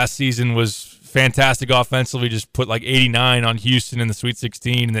 Miami last season was fantastic offensively, just put like 89 on Houston in the Sweet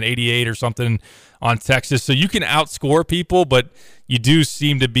 16 and then 88 or something on Texas. So you can outscore people, but you do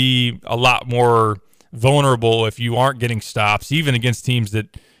seem to be a lot more vulnerable if you aren't getting stops, even against teams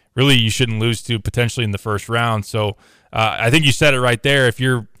that really you shouldn't lose to potentially in the first round. So I think you said it right there. If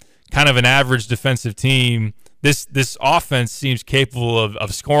you're kind of an average defensive team, this offense seems capable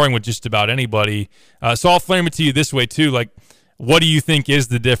of scoring with just about anybody. So I'll frame it to you this way too. Like, what do you think is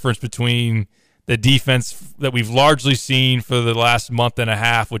the difference between the defense that we've largely seen for the last month and a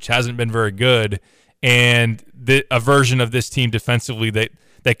half, which hasn't been very good, and a version of this team defensively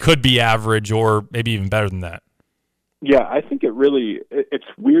that could be average or maybe even better than that? Yeah, I think it's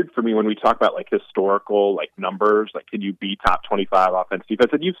weird for me when we talk about like historical numbers, like can you be top 25 offense defense?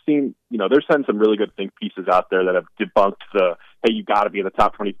 And you've seen, there's been some really good think pieces out there that have debunked hey, you got to be in the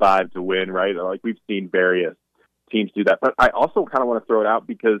top 25 to win, right? Like, we've seen various teams do that. But I also kind of want to throw it out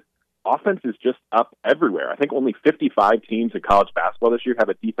because offense is just up everywhere. I think only 55 teams in college basketball this year have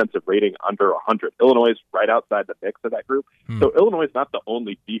a defensive rating under 100. Illinois is right outside the mix of that group. So Illinois is not the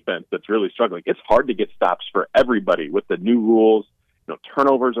only defense that's really struggling. It's hard to get stops for everybody with the new rules.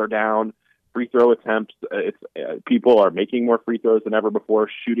 Turnovers are down, free throw attempts. People are making more free throws than ever before.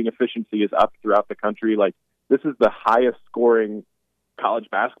 Shooting efficiency is up throughout the country. Like, this is the highest scoring college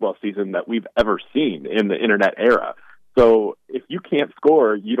basketball season that we've ever seen in the internet era. So if you can't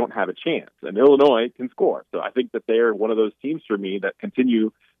score, you don't have a chance. And Illinois can score. So I think that they're one of those teams for me that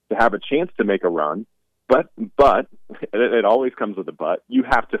continue to have a chance to make a run. But it always comes with a but. You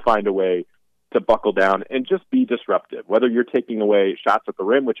have to find a way to buckle down and just be disruptive. Whether you're taking away shots at the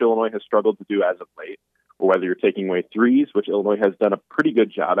rim, which Illinois has struggled to do as of late, or whether you're taking away threes, which Illinois has done a pretty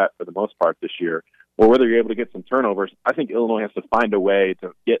good job at for the most part this year, or whether you're able to get some turnovers, I think Illinois has to find a way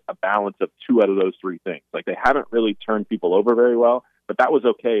to get a balance of two out of those three things. Like, they haven't really turned people over very well, but that was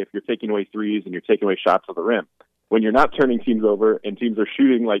okay if you're taking away threes and you're taking away shots at the rim. When you're not turning teams over and teams are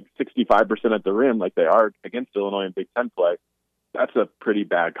shooting like 65% at the rim like they are against Illinois in Big Ten play, that's a pretty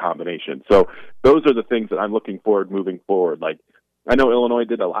bad combination. So those are the things that I'm looking forward moving forward. Like, I know Illinois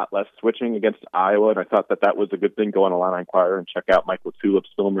did a lot less switching against Iowa, and I thought that was a good thing. Go on Illini Inquirer and check out Michael Tulip's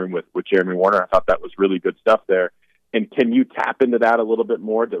film room with Jeremy Warner. I thought that was really good stuff there. And can you tap into that a little bit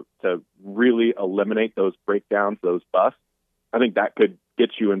more to really eliminate those breakdowns, those busts? I think that could get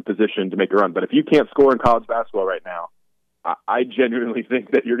you in position to make a run. But if you can't score in college basketball right now, I genuinely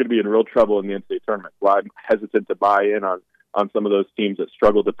think that you're going to be in real trouble in the NCAA tournament. Well, I'm hesitant to buy in on some of those teams that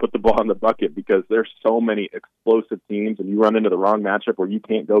struggle to put the ball in the bucket because there's so many explosive teams, and you run into the wrong matchup where you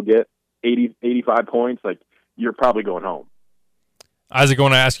can't go get 80, 85 points, like, you're probably going home. Isaac, I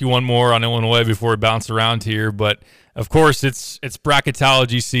want to ask you one more on Illinois before we bounce around here, but of course it's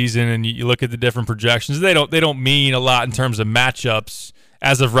bracketology season, and you look at the different projections. They don't mean a lot in terms of matchups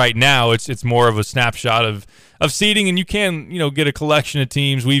as of right now. It's more of a snapshot of seeding, and you can get a collection of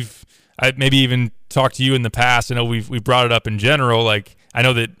teams. I maybe even talked to you in the past. I know we've brought it up in general. Like, I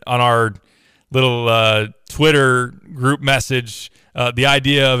know that on our little Twitter group message, the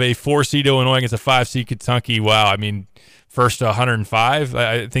idea of a 4-seed Illinois against a 5-seed Kentucky. Wow, I mean, first to 105.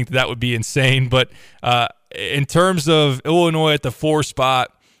 I think that would be insane. But in terms of Illinois at the 4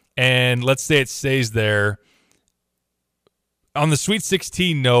 spot, and let's say it stays there, on the Sweet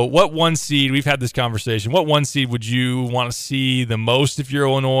 16 note, what 1 seed, we've had this conversation, what 1 seed would you want to see the most if you're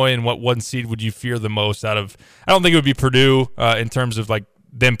Illinois, and what 1 seed would you fear the most out of, I don't think it would be Purdue in terms of like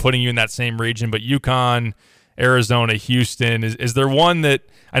them putting you in that same region, but UConn, Arizona, Houston, is there one that,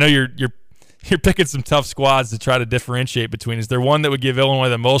 I know you're picking some tough squads to try to differentiate between, is there one that would give Illinois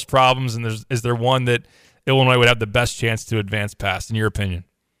the most problems, and is there one that Illinois would have the best chance to advance past, in your opinion?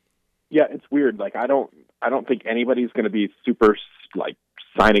 Yeah, it's weird. Like, I don't think anybody's going to be super like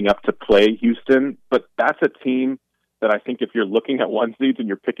signing up to play Houston, but that's a team that I think if you're looking at 1 seeds and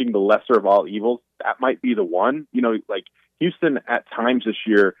you're picking the lesser of all evils, that might be the one. Like Houston at times this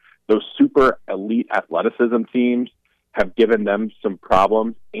year, those super elite athleticism teams have given them some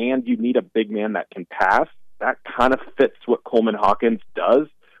problems, and you need a big man that can pass. That kind of fits what Coleman Hawkins does,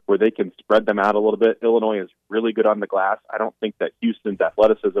 where they can spread them out a little bit. Illinois is really good on the glass. I don't think that Houston's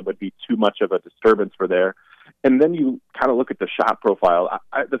athleticism would be too much of a disturbance for there. And then you kind of look at the shot profile.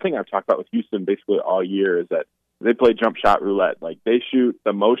 The thing I've talked about with Houston basically all year is that they play jump shot roulette. Like, they shoot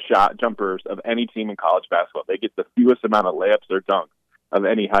the most shot jumpers of any team in college basketball. They get the fewest amount of layups or dunks of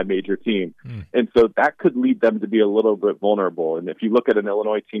any high major team. And so that could lead them to be a little bit vulnerable. And if you look at an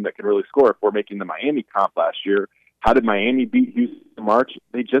Illinois team that can really score, if we're making the Miami comp last year, how did Miami beat Houston in March?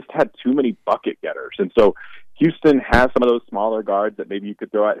 They just had too many bucket getters. And so Houston has some of those smaller guards that maybe you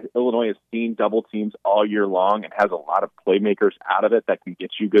could throw at. Illinois has seen double teams all year long and has a lot of playmakers out of it that can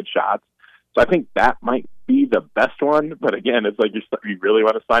get you good shots. So I think that might be the best one. But again, it's like you really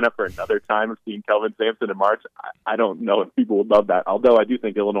want to sign up for another time of seeing Kelvin Sampson in March. I don't know if people would love that, although I do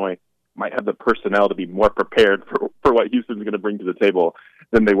think Illinois might have the personnel to be more prepared for what Houston's going to bring to the table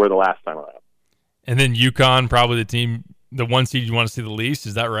than they were the last time around. And then UConn, probably the team, the 1 seed you want to see the least.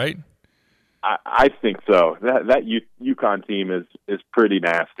 Is that right? I think so. That UConn team is pretty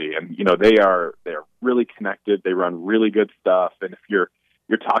nasty, and they're really connected. They run really good stuff, and if you're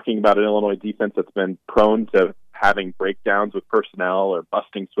talking about an Illinois defense that's been prone to having breakdowns with personnel or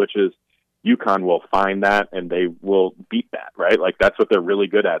busting switches, UConn will find that and they will beat that. Right? Like, that's what they're really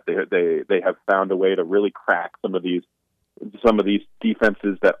good at. They have found a way to really crack some of these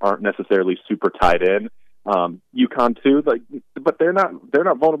defenses that aren't necessarily super tied in. UConn too, but they're not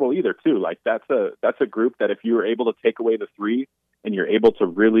vulnerable either too. Like, that's a group that if you were able to take away the 3 and you're able to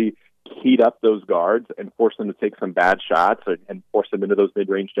really heat up those guards and force them to take some bad shots and force them into those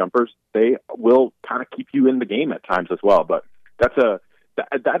mid-range jumpers, they will kind of keep you in the game at times as well. But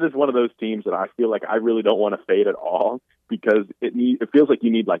that is one of those teams that I feel like I really don't want to fade at all, because it feels like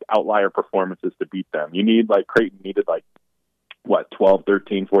you need like outlier performances to beat them. You need, like, Creighton needed 12,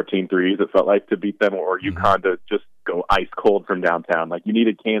 13, 14 threes, it felt like, to beat them, or UConn to just go ice cold from downtown. Like, you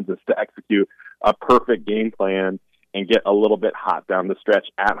needed Kansas to execute a perfect game plan and get a little bit hot down the stretch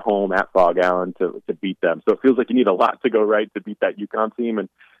at home at Fog Allen to beat them. So it feels like you need a lot to go right to beat that UConn team, and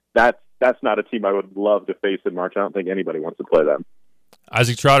that's not a team I would love to face in March. I don't think anybody wants to play them.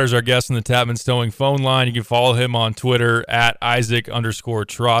 Isaac Trotter is our guest on the Tapman Stowing phone line. You can follow him on Twitter at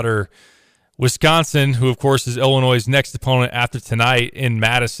Isaac_Trotter. Wisconsin, who of course is Illinois' next opponent after tonight in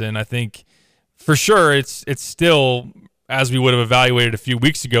Madison, I think for sure it's still, as we would have evaluated a few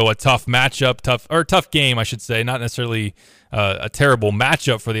weeks ago, a tough matchup, tough game, I should say. Not necessarily a terrible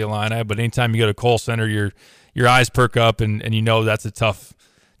matchup for the Illini, but anytime you go to Kohl Center, your eyes perk up and you know that's a tough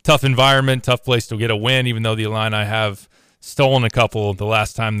environment, tough place to get a win, even though the Illini have stolen a couple the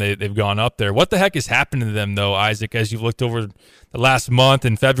last time they've gone up there. What the heck has happened to them, though, Isaac, as you've looked over the last month?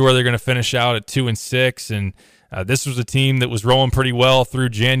 In February, they're going to finish out at 2-6, and this was a team that was rolling pretty well through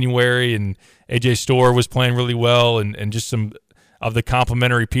January, and A.J. Storr was playing really well, and just some of the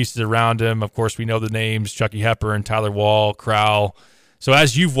complementary pieces around him. Of course, we know the names, Chucky Hepburn, Tyler Wall, Crowell. So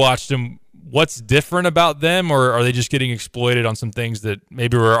as you've watched them, what's different about them, or are they just getting exploited on some things that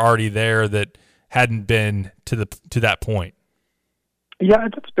maybe were already there that hadn't been to that point? Yeah,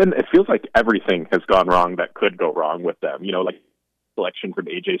 it feels like everything has gone wrong that could go wrong with them. You know, like selection from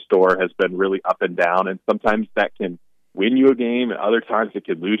A.J. Storr has been really up and down, and sometimes that can win you a game, and other times it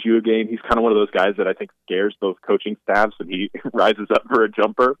can lose you a game. He's kind of one of those guys that I think scares both coaching staffs when he rises up for a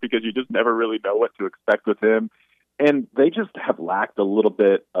jumper, because you just never really know what to expect with him. And they just have lacked a little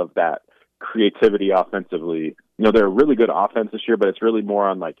bit of that creativity offensively. You know, they're a really good offense this year, but it's really more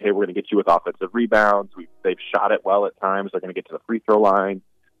on like, hey, we're going to get you with offensive rebounds. They've shot it well at times. They're going to get to the free throw line.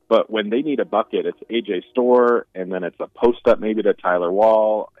 But when they need a bucket, it's A.J. Storr, and then it's a post-up maybe to Tyler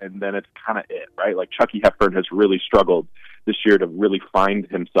Wall, and then it's kind of it, right? Like Chucky Hepburn has really struggled this year to really find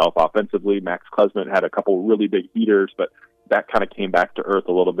himself offensively. Max Klesman had a couple really big heaters, but that kind of came back to earth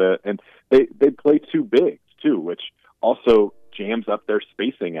a little bit. And they play two bigs, too, which also jams up their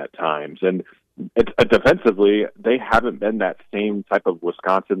spacing at times. And defensively, they haven't been that same type of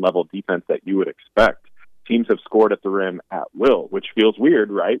Wisconsin-level defense that you would expect. Teams have scored at the rim at will, which feels weird,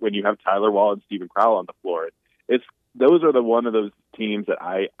 right, when you have Tyler Wall and Stephen Crowell on the floor. Those are one of those teams that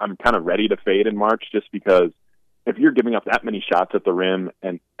I'm kind of ready to fade in March, just because if you're giving up that many shots at the rim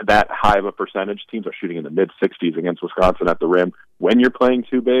and that high of a percentage, teams are shooting in the mid-60s against Wisconsin at the rim when you're playing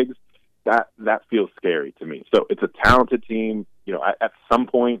two bigs, that feels scary to me. So it's a talented team. You know, at some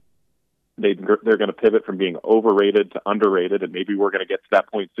point, they're going to pivot from being overrated to underrated, and maybe we're going to get to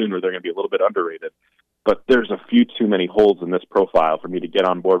that point soon where they're going to be a little bit underrated. But there's a few too many holes in this profile for me to get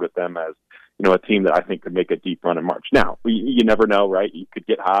on board with them as, you know, a team that I think could make a deep run in March. Now, you never know, right? You could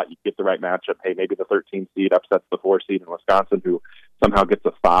get hot, you get the right matchup. Hey, maybe the 13 seed upsets the 4 seed in Wisconsin, who somehow gets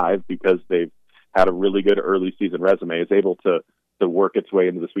a 5 because they've had a really good early season resume, is able to work its way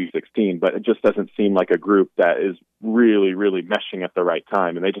into the Sweet 16. But it just doesn't seem like a group that is really, really meshing at the right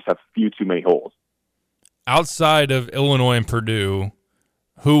time, and they just have few too many holes. Outside of Illinois and Purdue,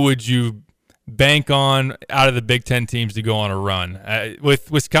 who would you bank on out of the Big Ten teams to go on a run? With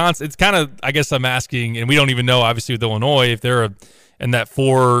Wisconsin, it's kind of, I guess I'm asking, and we don't even know, obviously, with Illinois, if they're in that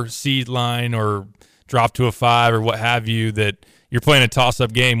 4 seed line or drop to a 5 or what have you, that you're playing a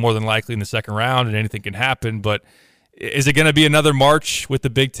toss-up game more than likely in the second round and anything can happen. But is it going to be another March with the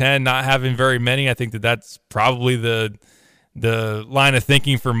Big Ten not having very many? I think that's probably the line of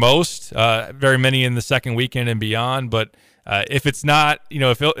thinking for most, very many in the second weekend and beyond. But if it's not, you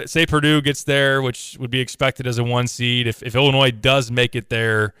know, if say Purdue gets there, which would be expected as a 1 seed, if Illinois does make it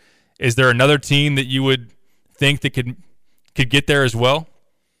there, is there another team that you would think that could get there as well?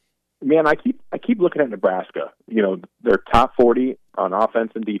 Man, I keep looking at Nebraska. You know, they're top 40 on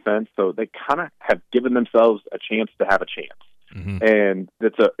offense and defense, so they kind of have given themselves a chance to have a chance. Mm-hmm. And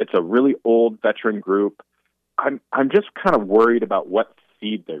it's a really old veteran group. I'm just kind of worried about what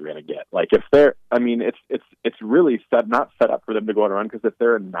seed they're going to get. Like if they're, I mean, it's really not set up for them to go on a run, because if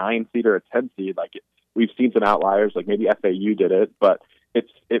they're a 9 seed or a 10 seed, like we've seen some outliers, like maybe FAU did it, but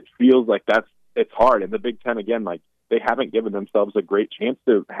it feels like it's hard. And the Big Ten, again, like they haven't given themselves a great chance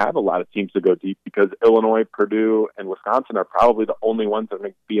to have a lot of teams to go deep, because Illinois, Purdue, and Wisconsin are probably the only ones that are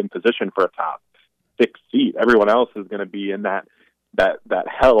going to be in position for a top 6 seed. Everyone else is going to be in that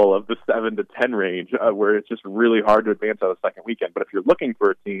hell of the 7 to 10 range, where it's just really hard to advance on the second weekend. But if you're looking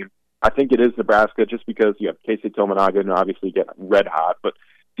for a team, I think it is Nebraska, just because you have Casey Tominaga and obviously get red hot, but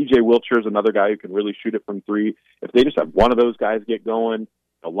CJ Wilcher is another guy who can really shoot it from 3. If they just have one of those guys get going,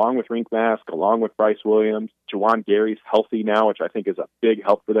 along with Rink Mask, along with Bryce Williams, Jawan Gary's healthy now, which I think is a big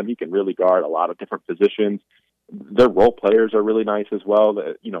help for them. He can really guard a lot of different positions. Their role players are really nice as well.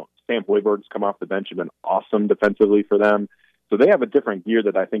 You know, Sam Hoiberg's come off the bench and been awesome defensively for them. So they have a different gear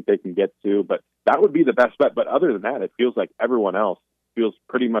that I think they can get to, but that would be the best bet. But other than that, it feels like everyone else feels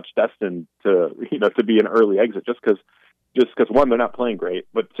pretty much destined to, to be an early exit just because, one, they're not playing great,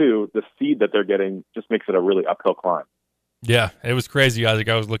 but two, the seed that they're getting just makes it a really uphill climb. Yeah, it was crazy, Isaac.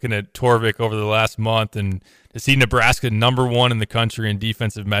 I was looking at Torvik over the last month, and to see Nebraska #1 in the country in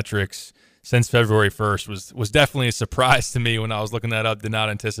defensive metrics since February 1st was definitely a surprise to me when I was looking that up. Did not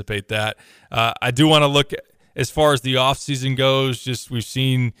anticipate that. I do want to look as far as the offseason goes. Just we've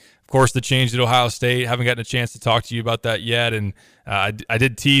seen, of course, the change at Ohio State. Haven't gotten a chance to talk to you about that yet, and I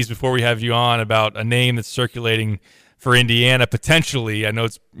did tease before we have you on about a name that's circulating for Indiana potentially. I know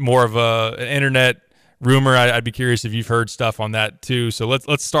it's more of an internet rumor. I'd be curious if you've heard stuff on that too. So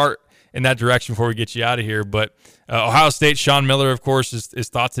let's start in that direction before we get you out of here. But Ohio State, Sean Miller, of course, is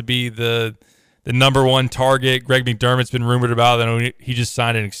thought to be the #1 target. Greg McDermott's been rumored about. I know he just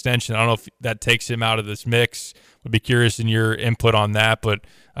signed an extension. I don't know if that takes him out of this mix. Would be curious in your input on that. But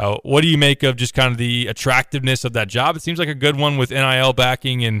what do you make of just kind of the attractiveness of that job? It seems like a good one with NIL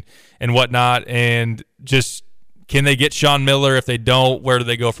backing and whatnot. And just, can they get Sean Miller? If they don't, where do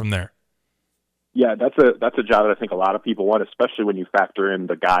they go from there? Yeah, that's a job that I think a lot of people want, especially when you factor in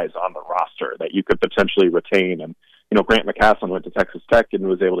the guys on the roster that you could potentially retain. And, Grant McCasland went to Texas Tech and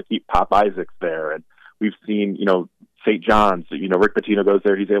was able to keep Pop Isaacs there. And we've seen, St. John's, Rick Pitino goes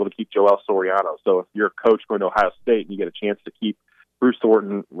there. He's able to keep Joel Soriano. So if you're a coach going to Ohio State and you get a chance to keep Bruce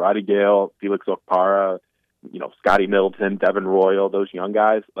Thornton, Roddy Gale, Felix Okpara, Scotty Middleton, Devin Royal, those young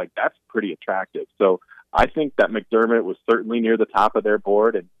guys, that's pretty attractive. So I think that McDermott was certainly near the top of their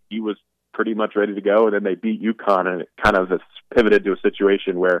board, and he was pretty much ready to go, and then they beat UConn, and it kind of has pivoted to a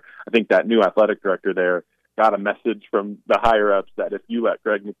situation where I think that new athletic director there got a message from the higher-ups that if you let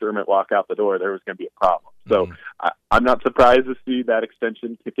Greg McDermott walk out the door, there was going to be a problem. So I'm not surprised to see that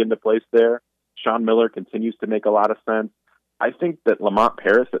extension kick into place there. Sean Miller continues to make a lot of sense. I think that Lamont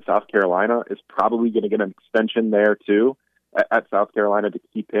Paris at South Carolina is probably going to get an extension there too at South Carolina to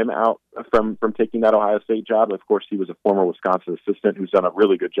keep him out from taking that Ohio State job. Of course, he was a former Wisconsin assistant who's done a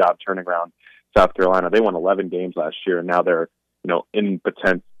really good job turning around South Carolina. They won 11 games last year, and now they're in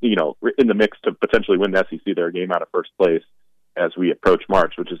the mix to potentially win the SEC. They're a game out of first place as we approach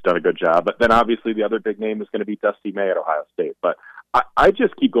March, which has done a good job. But then obviously the other big name is going to be Dusty May at Ohio State. But I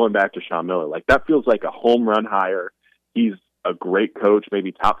just keep going back to Sean Miller. That feels like a home run hire. He's a great coach,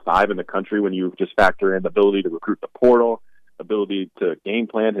 maybe top 5 in the country when you just factor in the ability to recruit the portal, ability to game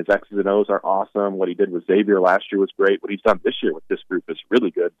plan. His X's and O's are awesome. What he did with Xavier last year was great. What he's done this year with this group is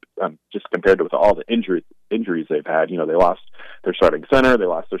really good, just compared to with all the injuries they've had. They lost their starting center, they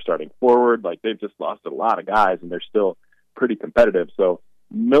lost their starting forward. They've just lost a lot of guys, and they're still pretty competitive. So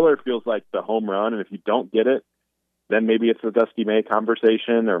Miller feels like the home run, and if you don't get it, then maybe it's a Dusty May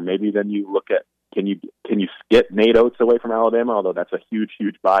conversation, or maybe then you look at can you get Nate Oates away from Alabama, although that's a huge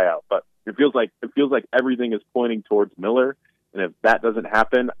buyout. But it feels like everything is pointing towards Miller. And if that doesn't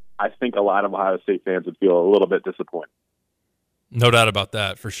happen, I think a lot of Ohio State fans would feel a little bit disappointed. No doubt about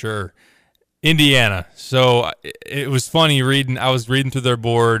that, for sure. Indiana. So it was funny I was reading through their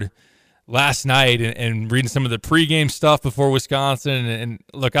board last night and reading some of the pregame stuff before Wisconsin. And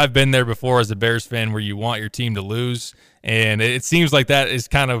look, I've been there before as a Bears fan where you want your team to lose. And it seems like that is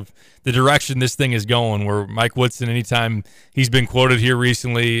kind of the direction this thing is going, where Mike Woodson, anytime he's been quoted here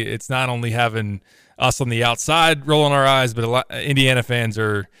recently, it's not only having us on the outside rolling our eyes, but Indiana fans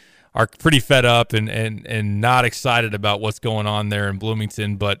are pretty fed up and not excited about what's going on there in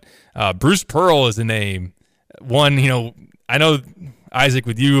Bloomington. But Bruce Pearl is a name. One, I know, Isaac,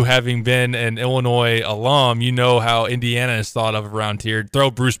 with you having been an Illinois alum, how Indiana is thought of around here. Throw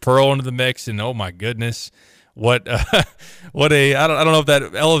Bruce Pearl into the mix, and oh my goodness, I don't know if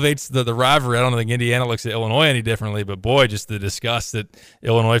that elevates the rivalry. I don't think Indiana looks at Illinois any differently, but boy, just the disgust that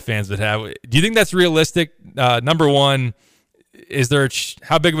Illinois fans would have. Do you think that's realistic? Number one, is there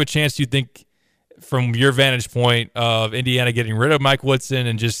how big of a chance do you think, from your vantage point, of Indiana getting rid of Mike Woodson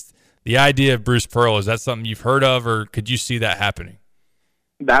and just the idea of Bruce Pearl? Is that something you've heard of, or could you see that happening?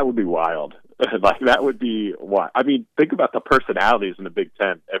 That would be wild. That would be wild. I mean, think about the personalities in the Big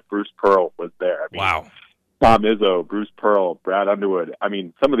Ten if Bruce Pearl was there. Wow. Tom Izzo, Bruce Pearl, Brad Underwood. I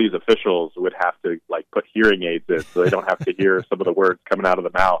mean, some of these officials would have to put hearing aids in so they don't have to hear some of the words coming out of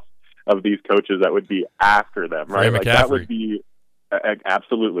the mouth of these coaches that would be after them, right? That would be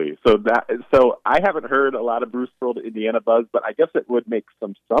absolutely. So I haven't heard a lot of Bruce Pearl to Indiana buzz, but I guess it would make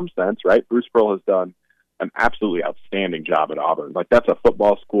some sense, right? Bruce Pearl has done an absolutely outstanding job at Auburn. That's a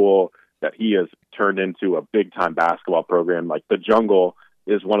football school that he has turned into a big-time basketball program. The Jungle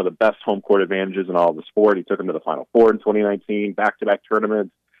is one of the best home court advantages in all of the sport. He took them to the Final Four in 2019, back-to-back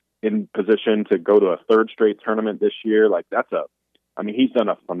tournaments. in position to go to a third straight tournament this year. Like he's done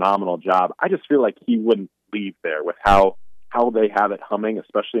a phenomenal job. I just feel like he wouldn't leave there with how they have it humming,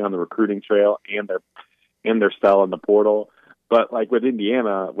 especially on the recruiting trail and their spell in the portal. But like with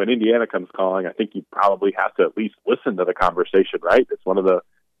Indiana, when Indiana comes calling, I think you probably have to at least listen to the conversation, right? It's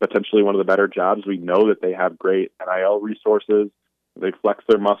potentially one of the better jobs. We know that they have great NIL resources. They flex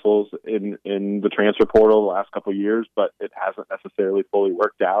their muscles in the transfer portal the last couple of years, but it hasn't necessarily fully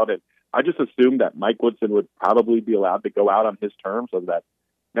worked out. And I just assumed that Mike Woodson would probably be allowed to go out on his terms, whether that's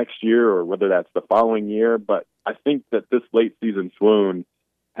next year or whether that's the following year. But I think that this late season swoon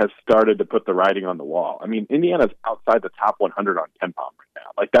has started to put the writing on the wall. I mean, Indiana's outside the top 100 on KenPom right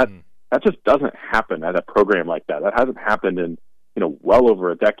now. Like that just doesn't happen at a program like that. That hasn't happened in, well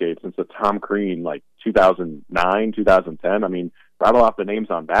over a decade since the Tom Crean, like 2009, 2010. I mean, rattle off the names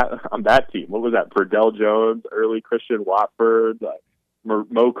on that team. What was that? Perdell Jones, early Christian Watford,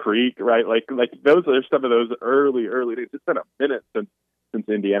 Mo Creek, right? Like those are some of those early days. It's been a minute since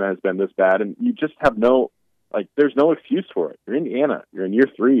Indiana has been this bad, and you just have there's no excuse for it. You're Indiana. You're in year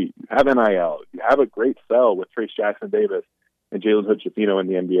 3. You have NIL. You have a great sell with Trace Jackson-Davis and Jalen Hood-Schifino in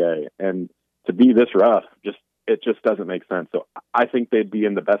the NBA, and to be this rough, it just doesn't make sense. So I think they'd be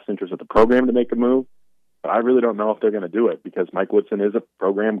in the best interest of the program to make a move, but I really don't know if they're going to do it because Mike Woodson is a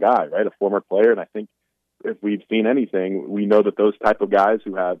program guy, right? A former player. And I think if we've seen anything, we know that those type of guys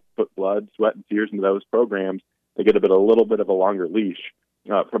who have put blood, sweat, and tears into those programs, they get a little bit of a longer leash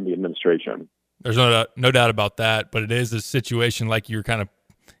from the administration. There's no doubt about that, but it is a situation like you're kind of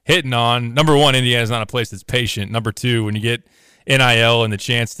hitting on. Number one, Indiana's not a place that's patient. Number two, when you get NIL and the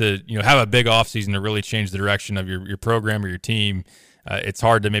chance to have a big offseason to really change the direction of your program or your team, it's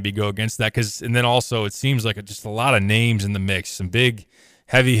hard to maybe go against that. And then also it seems like just a lot of names in the mix, some big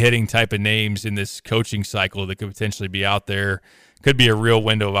heavy-hitting type of names in this coaching cycle that could potentially be out there. Could be a real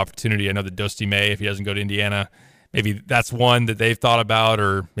window of opportunity. I know that Dusty May, if he doesn't go to Indiana, maybe that's one that they've thought about,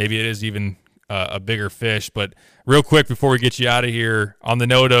 or maybe it is even a bigger fish. But real quick before we get you out of here, on the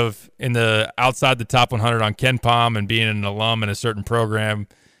note of outside the top 100 on KenPom and being an alum in a certain program,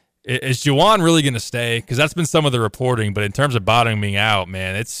 is Juwan really going to stay? Because that's been some of the reporting, but in terms of bottoming out,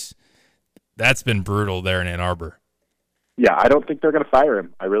 man, that's been brutal there in Ann Arbor. Yeah, I don't think they're going to fire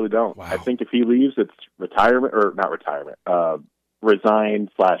him. I really don't. Wow. I think if he leaves, it's retirement, or not retirement, resign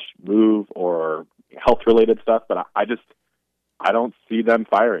 / move or health-related stuff. But I don't see them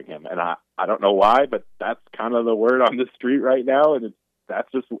firing him, and I don't know why, but that's kind of the word on the street right now, and that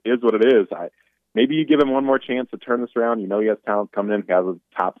just is what it is. Maybe you give him one more chance to turn this around. He has talent coming in. He has a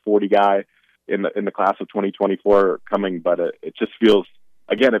top 40 guy in the class of 2024 coming, but it just feels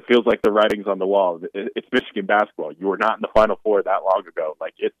like the writing's on the wall. It's Michigan basketball. You were not in the Final Four that long ago.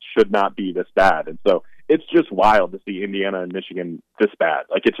 Like, it should not be this bad, and so it's just wild to see Indiana and Michigan this bad.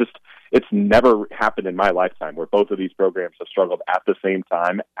 Like, it's never happened in my lifetime where both of these programs have struggled at the same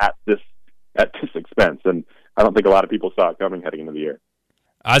time at this expense, and I don't think a lot of people saw it coming heading into the year.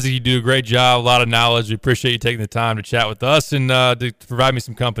 Isaac, you do a great job, a lot of knowledge. We appreciate you taking the time to chat with us and to provide me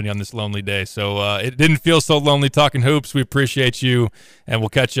some company on this lonely day. So it didn't feel so lonely talking hoops. We appreciate you, and we'll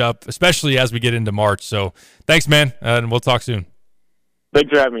catch up, especially as we get into March. So thanks, man, and we'll talk soon. Thanks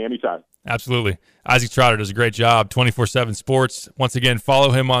for having me. Anytime. Absolutely. Isaac Trotter does a great job, 247 Sports. Once again,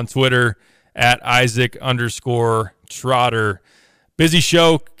 follow him on Twitter at Isaac_Trotter. Busy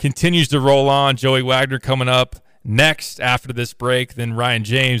show continues to roll on. Joey Wagner coming up next after this break. Then Ryan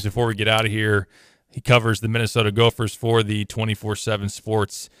James, before we get out of here, he covers the Minnesota Gophers for the 247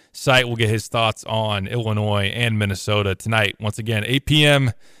 Sports site. We'll get his thoughts on Illinois and Minnesota tonight. Once again, 8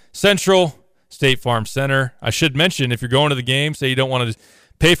 p.m. Central, State Farm Center. I should mention, if you're going to the game, say you don't want to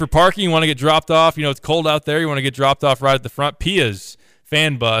pay for parking, you want to get dropped off, it's cold out there, you want to get dropped off right at the front, Pia's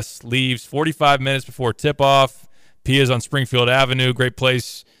fan bus leaves 45 minutes before tip-off. Pia's on Springfield Avenue. Great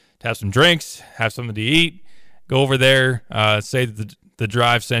place to have some drinks, have something to eat. Go over there, say that the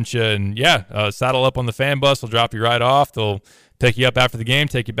drive sent you, and saddle up on the fan bus. They'll drop you right off. They'll pick you up after the game,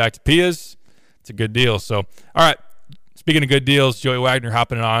 take you back to Pia's. It's a good deal. So, all right, speaking of good deals, Joey Wagner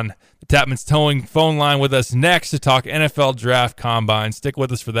hopping on the Tapman's Towing phone line with us next to talk NFL Draft Combine. Stick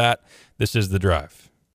with us for that. This is The Drive.